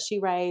books that she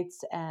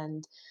writes.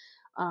 And,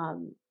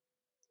 um,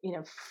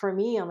 for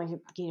me, I'm like,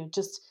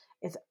 just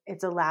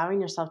it's allowing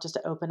yourself just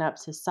to open up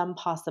to some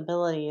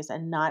possibilities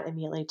and not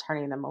immediately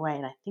turning them away.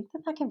 And I think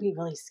that can be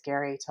really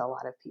scary to a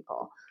lot of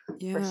people, for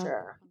Yeah.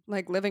 sure.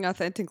 Like living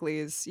authentically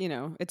is,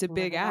 it's a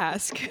big Living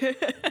authentic-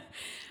 ask.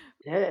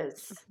 It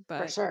is, for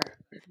but sure.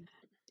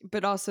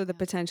 but also the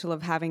potential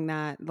of having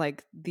that,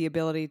 like the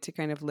ability to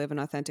kind of live an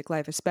authentic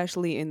life,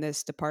 especially in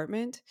this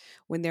department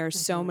when there are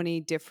so Mhm. many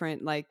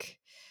different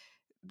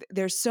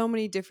there's so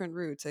many different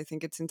routes. I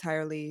think it's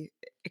entirely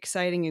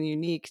exciting and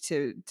unique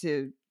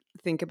to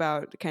think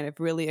about kind of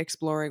really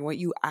exploring what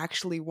you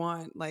actually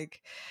want.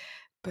 Like,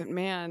 but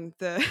man,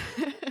 the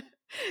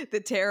the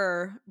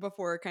terror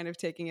before kind of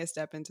taking a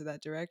step into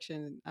that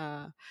direction.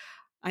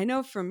 I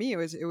know for me it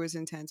was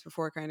intense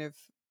before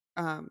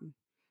um,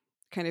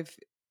 kind of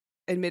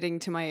admitting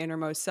to my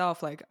innermost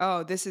self, like,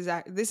 oh, this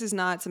is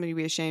not something to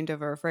be ashamed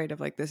of or afraid of.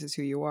 Like, this is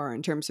who you are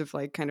in terms of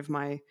like kind of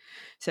my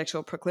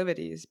sexual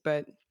proclivities.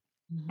 But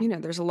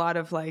Mhm. there's a lot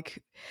of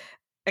like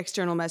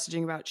external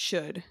messaging about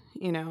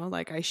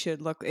like it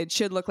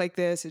should look like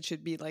this, it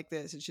should be like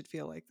this, it should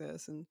feel like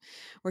this, and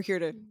we're here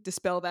to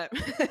dispel that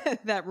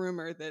that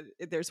rumor that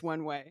there's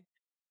one way.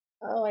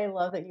 Oh, I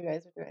love that you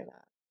guys are doing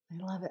that. I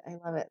love it. I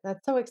love it.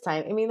 That's so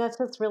exciting. I mean, that's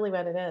just really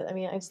what it is. I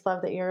mean, I just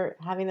love that you're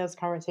having those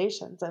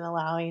conversations and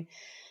allowing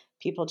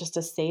people just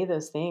to say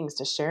those things,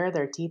 to share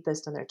their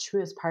deepest and their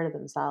truest part of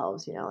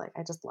themselves. Like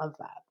I just love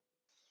that.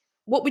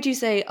 What would you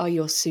say are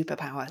your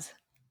superpowers?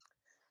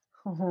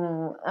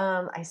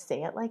 I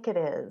say it like it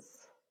is,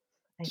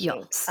 I think.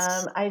 Yes.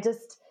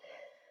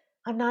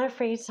 I'm not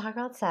afraid to talk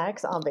about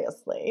sex,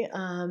 obviously.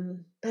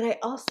 But I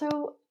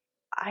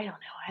don't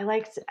know. I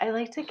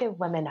like to give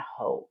women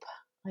hope.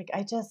 Like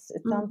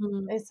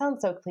Mhm. it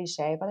sounds so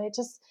cliche, but I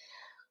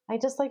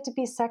just like to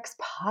be sex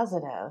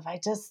positive.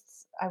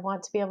 I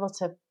want to be able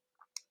to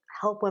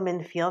help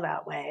women feel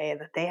that way,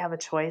 that they have a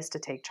choice to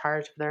take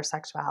charge of their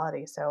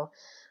sexuality. So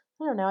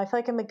I don't know. I feel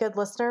like I'm a good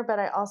listener, but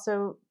I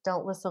also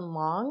don't listen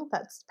long.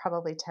 That's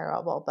probably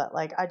terrible, but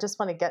like I just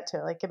want to get to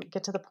it, like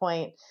get to the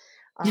point.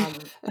 Um,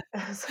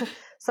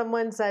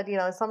 someone said,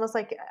 it's almost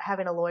like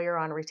having a lawyer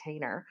on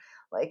retainer.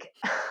 Like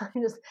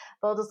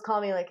they'll just call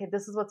me like, hey,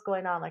 this is what's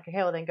going on. Like, okay,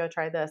 well then go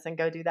try this and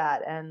go do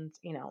that, and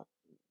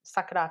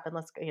suck it up and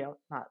let's go.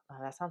 Not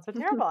that sounds so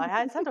terrible.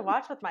 I just have to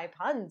watch with my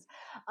puns.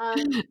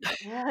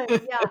 Yeah,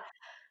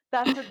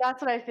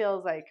 that's what I feel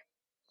is like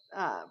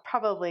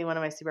probably one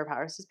of my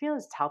superpowers, just being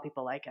able to tell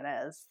people like it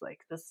is. Like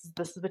this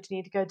is what you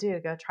need to go do.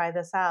 Go try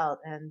this out,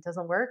 and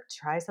doesn't work,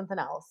 try something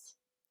else.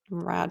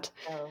 Rad.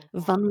 So yeah,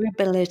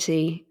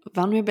 Vulnerability.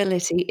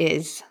 Vulnerability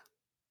is.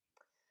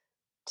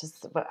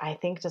 just what I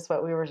think, just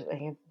what we were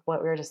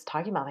just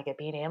talking about, like it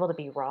being able to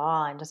be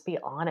raw and just be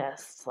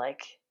honest,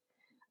 like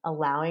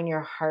allowing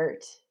your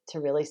heart to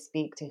really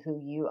speak to who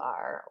you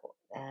are.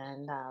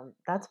 And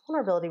that's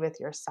vulnerability with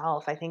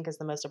yourself, I think, is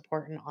the most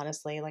important,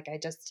 honestly. Like I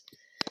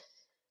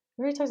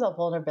everybody talks about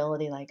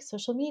vulnerability, like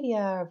social media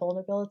or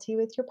vulnerability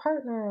with your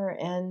partner.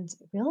 And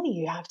really,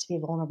 you have to be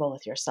vulnerable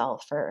with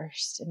yourself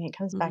first. I mean, it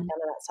comes back Mm. down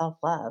to that self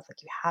love.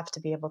 Like, you have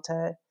to be able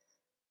to,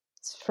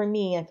 for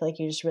me, I feel like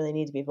you just really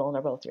need to be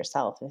vulnerable with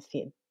yourself and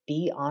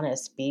be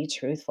honest, be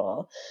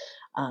truthful,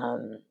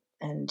 um,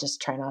 and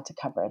just try not to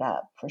cover it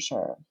up for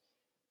sure.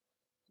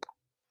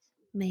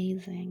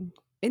 Amazing.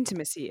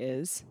 Intimacy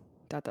is ...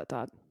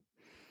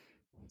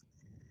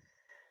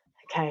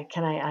 Okay,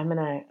 I'm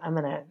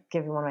gonna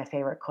give you one of my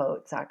favorite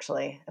quotes,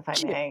 actually, if I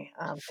may.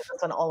 'Cause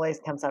this one always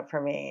comes up for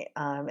me.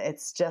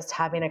 It's just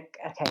having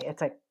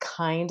it's a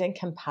kind and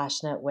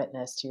compassionate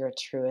witness to your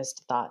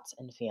truest thoughts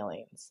and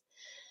feelings.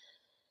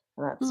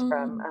 And that's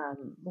from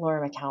Mm.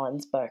 Laura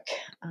McCowan's book,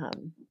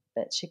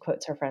 that she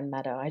quotes her friend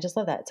Meadow. I just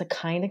love that. It's a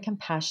kind and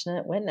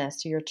compassionate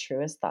witness to your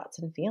truest thoughts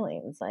and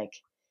feelings.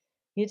 Like,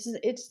 it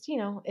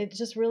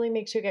just really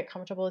makes you get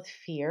comfortable with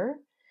fear.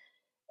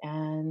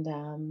 And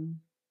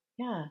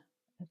yeah,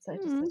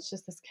 it's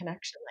just this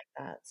connection like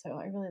that. So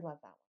I really love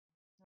that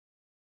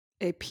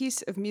A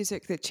piece of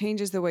music that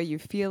changes the way you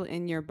feel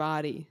in your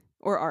body,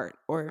 or art,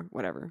 or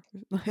whatever.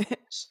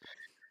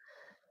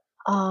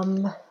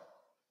 one.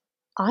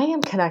 I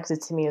am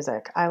connected to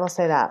music. I will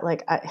say that.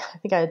 Like, I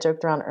think I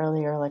joked around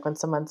earlier, like when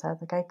someone said,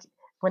 like,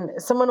 when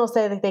someone will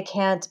say that they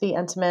can't be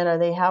intimate or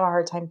they have a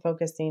hard time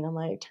focusing, I'm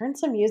like, turn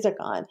some music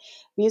on.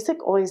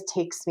 Music always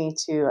takes me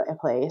to a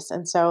place.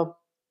 And so,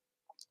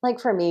 like,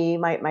 for me,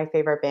 my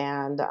favorite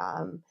band,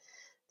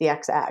 the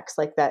XX,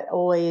 like, that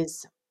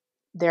always,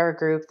 they're a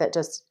group that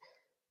just,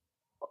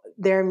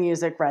 their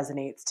music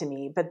resonates to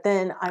me. But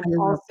then I I'm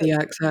love also, the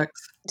XX.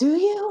 do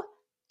you?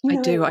 You I know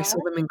who do. they I saw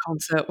are? them in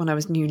concert when I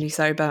was newly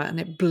sober,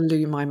 and it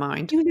blew my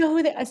mind. You know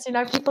who they are. So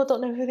now people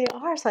don't know who they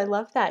are, so I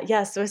love that.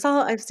 Yes, so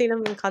I've seen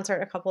them in concert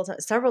a couple of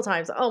times, several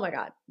times. Oh my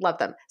god, love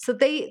them. So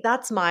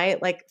that's my,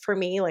 like, for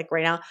me, like,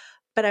 right now.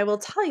 But I will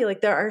tell you,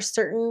 like, there are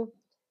certain,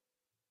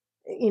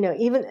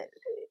 even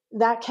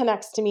that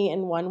connects to me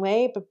in one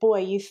way. But boy,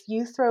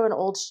 you throw an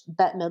old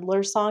Bette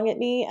Midler song at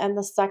me, and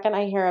the second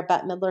I hear a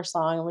Bette Midler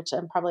song, which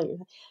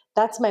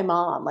that's my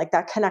mom. Like,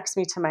 that connects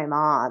me to my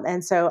mom,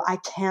 and so I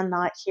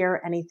cannot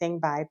hear anything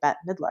by Bette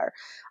Midler.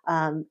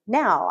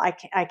 Now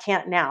I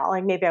can't now.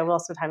 Like, maybe I will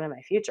sometime in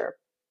my future.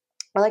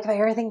 Or, like, if I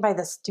hear anything by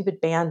this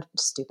stupid band,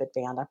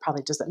 I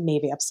probably just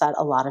maybe upset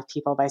a lot of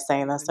people by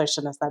saying this. So I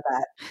shouldn't have said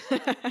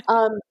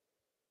that.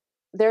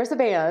 There's a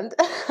band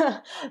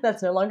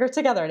that's no longer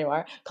together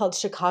anymore called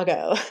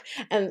Chicago.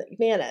 And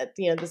man,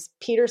 this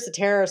Peter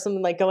Cetera or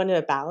something, like, going in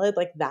a ballad,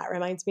 like, that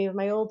reminds me of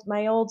my old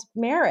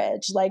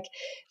marriage. Like,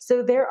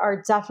 so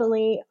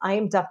I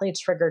am definitely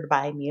triggered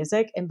by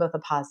music in both a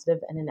positive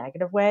and a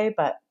negative way.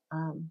 But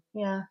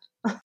yeah.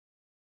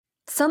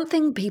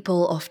 Something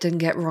people often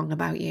get wrong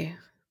about you.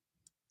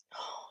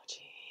 Oh,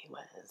 gee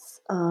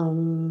whiz.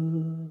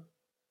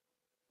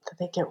 That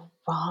they get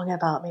wrong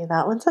about me.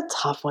 That one's a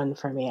tough one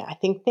for me. I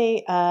think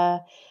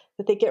that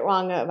they get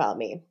wrong about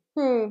me.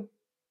 I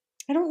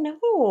don't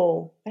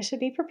know. I should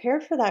be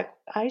prepared for that.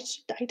 I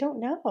don't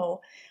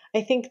know.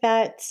 I think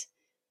that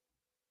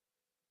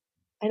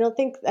I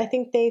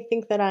think they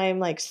think that I'm,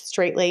 like,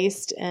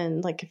 straight-laced,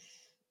 and, like, if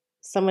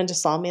someone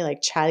just saw me,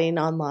 like, chatting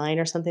online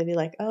or something, be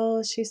like,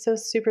 "Oh, she's so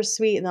super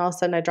sweet." And then all of a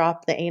sudden I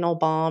drop the anal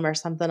bomb or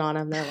something on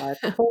them. They're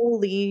like,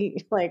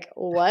 "Holy, like,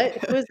 what?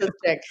 Who is this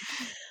chick?"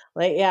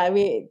 Like, yeah, I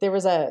mean, there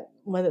was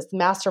when this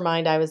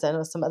mastermind I was in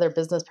with some other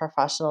business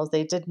professionals,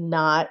 they did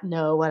not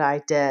know what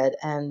I did.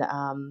 And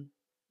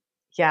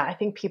yeah, I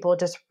think people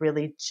just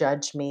really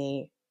judge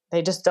me.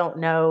 They just don't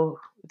know.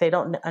 They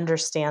don't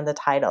understand the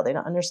title. They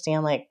don't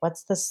understand, like,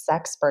 what's the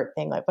sexpert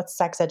thing? Like, what's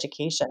sex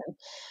education?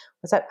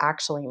 What's that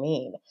actually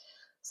mean?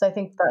 So I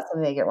think that's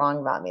something they get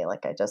wrong about me.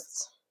 Like, I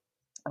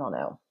don't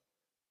know.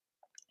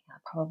 Yeah,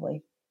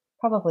 probably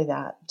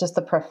that. Just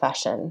the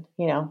profession.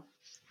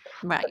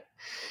 Right.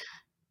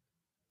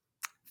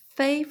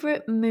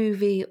 Favorite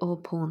movie or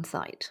porn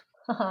site?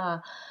 Hmm.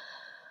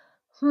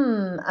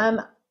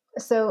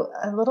 So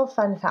a little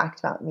fun fact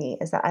about me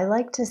is that I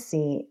like to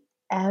see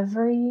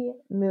every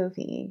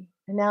movie.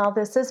 Now,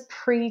 this is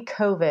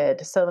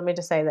pre-COVID, so let me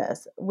just say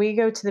this. We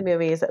go to the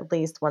movies at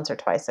least once or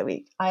twice a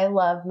week. I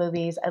love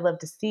movies. I love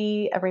to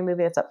see every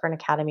movie that's up for an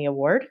Academy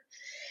Award.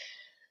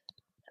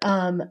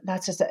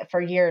 That's just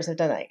for years I've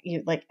done that.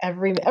 Like,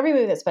 every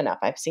movie that's been up,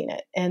 I've seen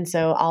it. And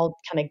so I'll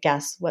kind of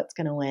guess what's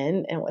going to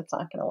win and what's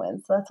not going to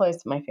win. So that's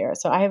always my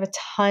favorite. So I have a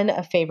ton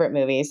of favorite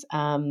movies.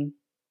 And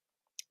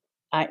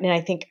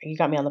I think you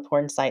got me on the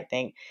porn site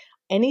thing.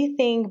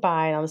 Anything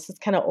now this is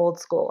kind of old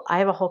school. I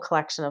have a whole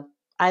collection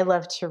I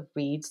love to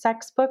read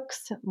sex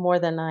books more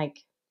than, like,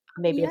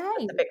 maybe a Yay.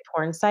 specific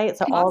porn site.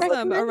 So Can you all the,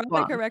 Awesome. recommend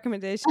Erotica one?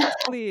 recommendations,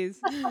 please.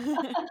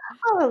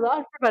 oh,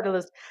 Lord, about a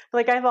list. But,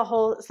 like, I have a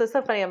whole, so it's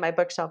so funny, on my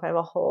bookshelf, I have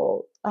a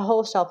whole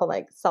shelf of,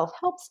 like,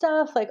 self-help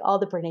stuff, like all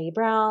the Brene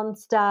Brown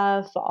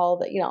stuff, all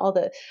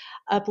the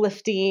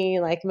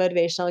uplifting, like,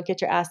 motivational,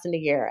 get your ass into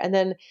gear. And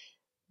then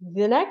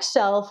The next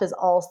shelf is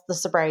all the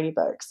sobriety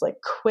books. Like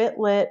Quit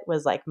Lit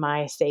was like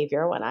my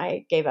savior when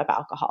I gave up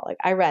alcohol. Like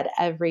I read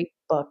every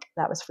book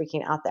that was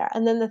freaking out there.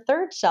 And then the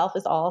third shelf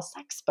is all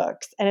sex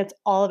books, and it's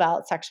all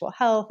about sexual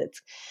health.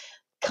 It's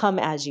Come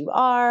As You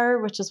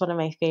Are, which is one of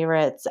my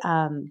favorites.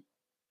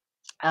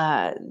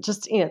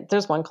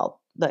 There's one called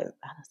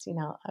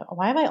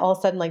why am I all of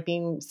a sudden like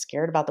being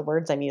scared about the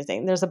words I'm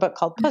using? There's a book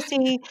called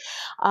Pussy,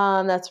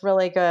 that's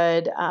really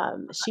good.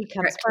 She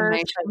Comes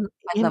First.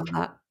 I love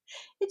that.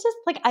 It's just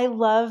like, I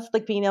love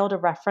like being able to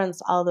reference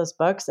all those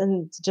books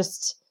and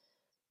just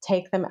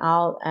take them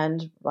out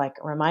and like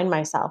remind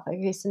myself, like,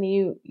 okay,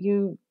 Cindy,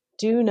 you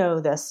do know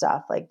this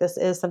stuff. Like this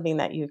is something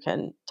that you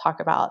can talk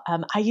about.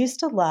 I used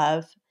to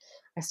love,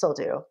 I still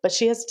do, but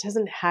she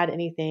hasn't had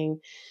anything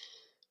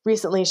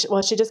recently.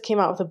 She just came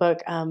out with a book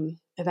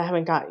that I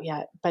haven't got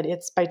yet, but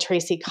it's by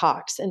Tracy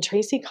Cox. And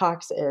Tracy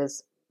Cox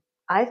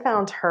I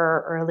found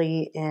her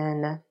early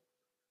in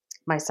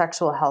my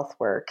sexual health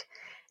work.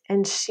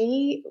 And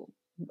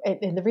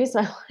the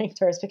reason I liked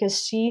her is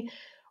because she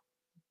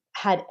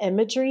had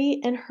imagery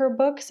in her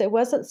books. It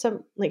wasn't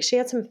she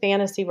had some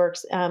fantasy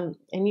works. And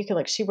you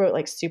can she wrote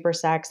like Super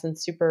Sex and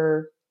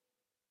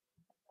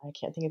I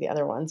can't think of the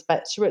other ones,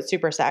 but she wrote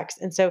Super Sex.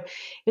 And so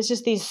it's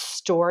just these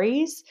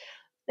stories.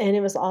 And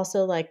it was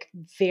also like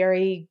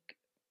very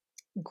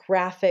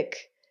graphic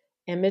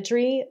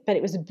imagery, but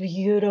it was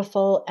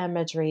beautiful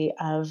imagery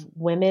of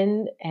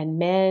women and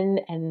men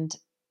and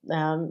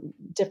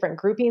different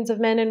groupings of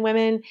men and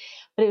women.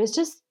 But it was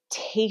just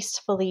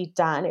tastefully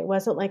done. It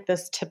wasn't like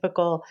this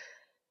typical.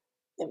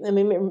 I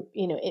mean,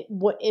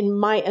 in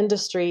my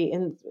industry,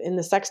 in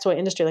the sex toy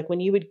industry, like when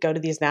you would go to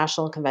these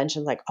national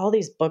conventions, like all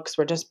these books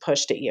were just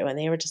pushed at you, and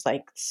they were just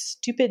like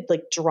stupid,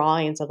 like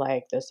drawings of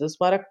like, this is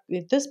what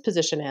this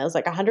position is,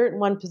 like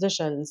 101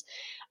 positions.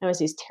 And it was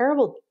these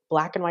terrible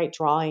black and white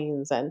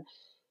drawings, and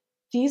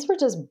these were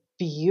just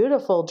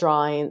beautiful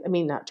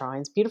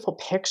beautiful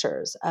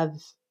pictures of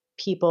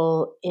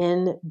people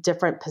in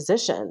different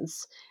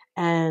positions,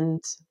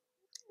 and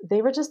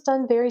they were just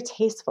done very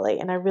tastefully.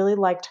 And I really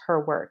liked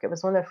her work. It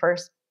was one of the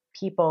first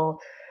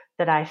people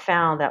that I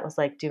found that was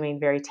like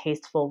doing very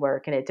tasteful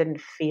work. And it didn't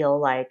feel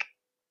like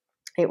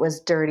it was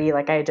dirty.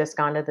 Like I had just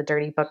gone to the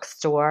dirty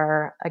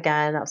bookstore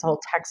again. That was a whole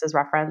Texas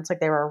reference.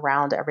 Like they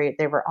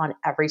were on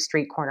every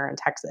street corner in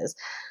Texas.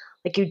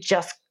 Like you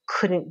just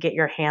couldn't get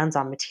your hands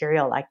on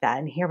material like that.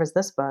 And here was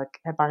this book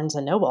at Barnes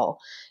and Noble.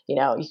 You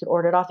could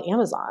order it off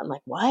Amazon.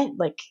 Like what?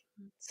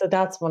 So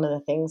that's one of the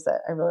things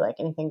that I really like.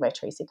 Anything by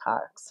Tracy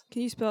Cox.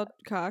 Can you spell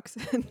Cox?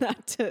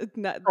 not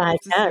I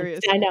serious.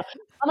 I know.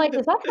 I'm like,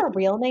 is that her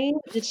real name?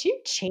 Did she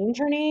change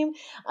her name?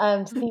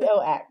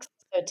 COX.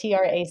 So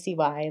TRACY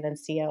and then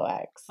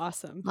COX.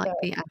 Awesome. Like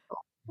the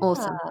apple.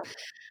 Awesome. Yeah.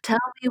 Tell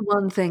me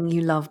one thing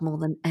you love more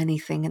than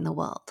anything in the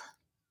world.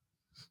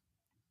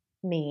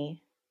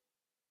 Me.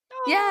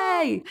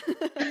 Yay!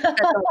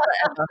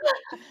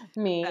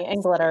 Me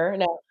and glitter.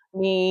 No,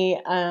 me.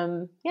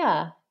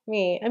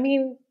 Me. I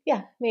mean,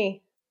 yeah,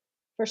 me.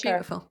 For sure.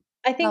 Beautiful.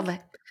 I think Love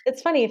it.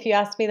 It's funny, if you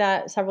asked me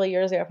that several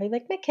years ago, I'd be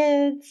like, my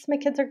kids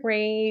are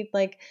great.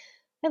 Like,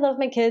 I love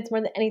my kids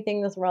more than anything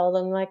in this world.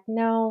 I'm like,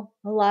 no,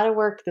 a lot of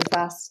work this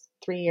last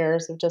 3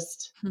 years of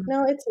just,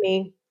 no, it's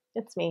me.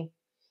 It's me.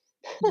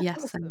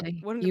 Yes, Cindy.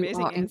 What an you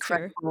amazing are answer.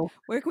 incredible.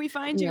 Where can we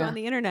find you on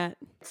the internet?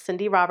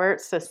 Cindy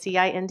Roberts, so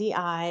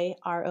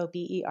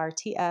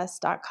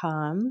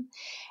CindyRoberts.com.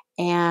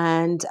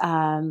 And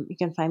you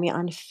can find me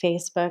on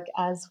Facebook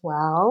as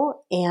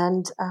well.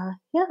 And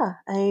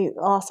I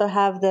also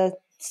have the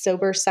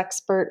Sober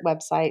Sexpert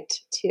website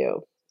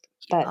too.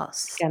 But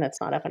again, it's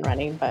not up and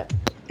running, but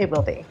it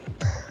will be.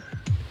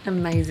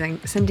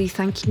 Amazing. Cindy,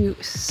 thank you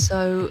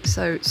so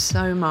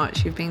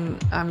much. You've been,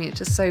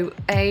 just so,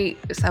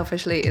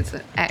 selfishly, it's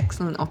an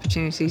excellent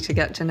opportunity to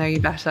get to know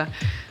you better,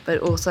 but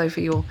also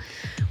for your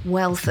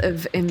wealth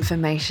of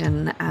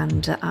information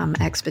and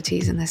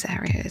expertise in this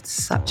area. It's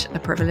such a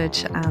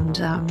privilege. And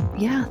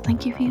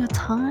thank you for your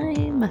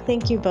time.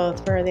 Thank you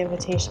both for the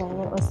invitation.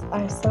 It was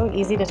so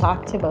easy to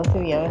talk to both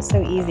of you. It was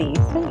so easy.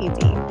 So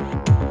easy.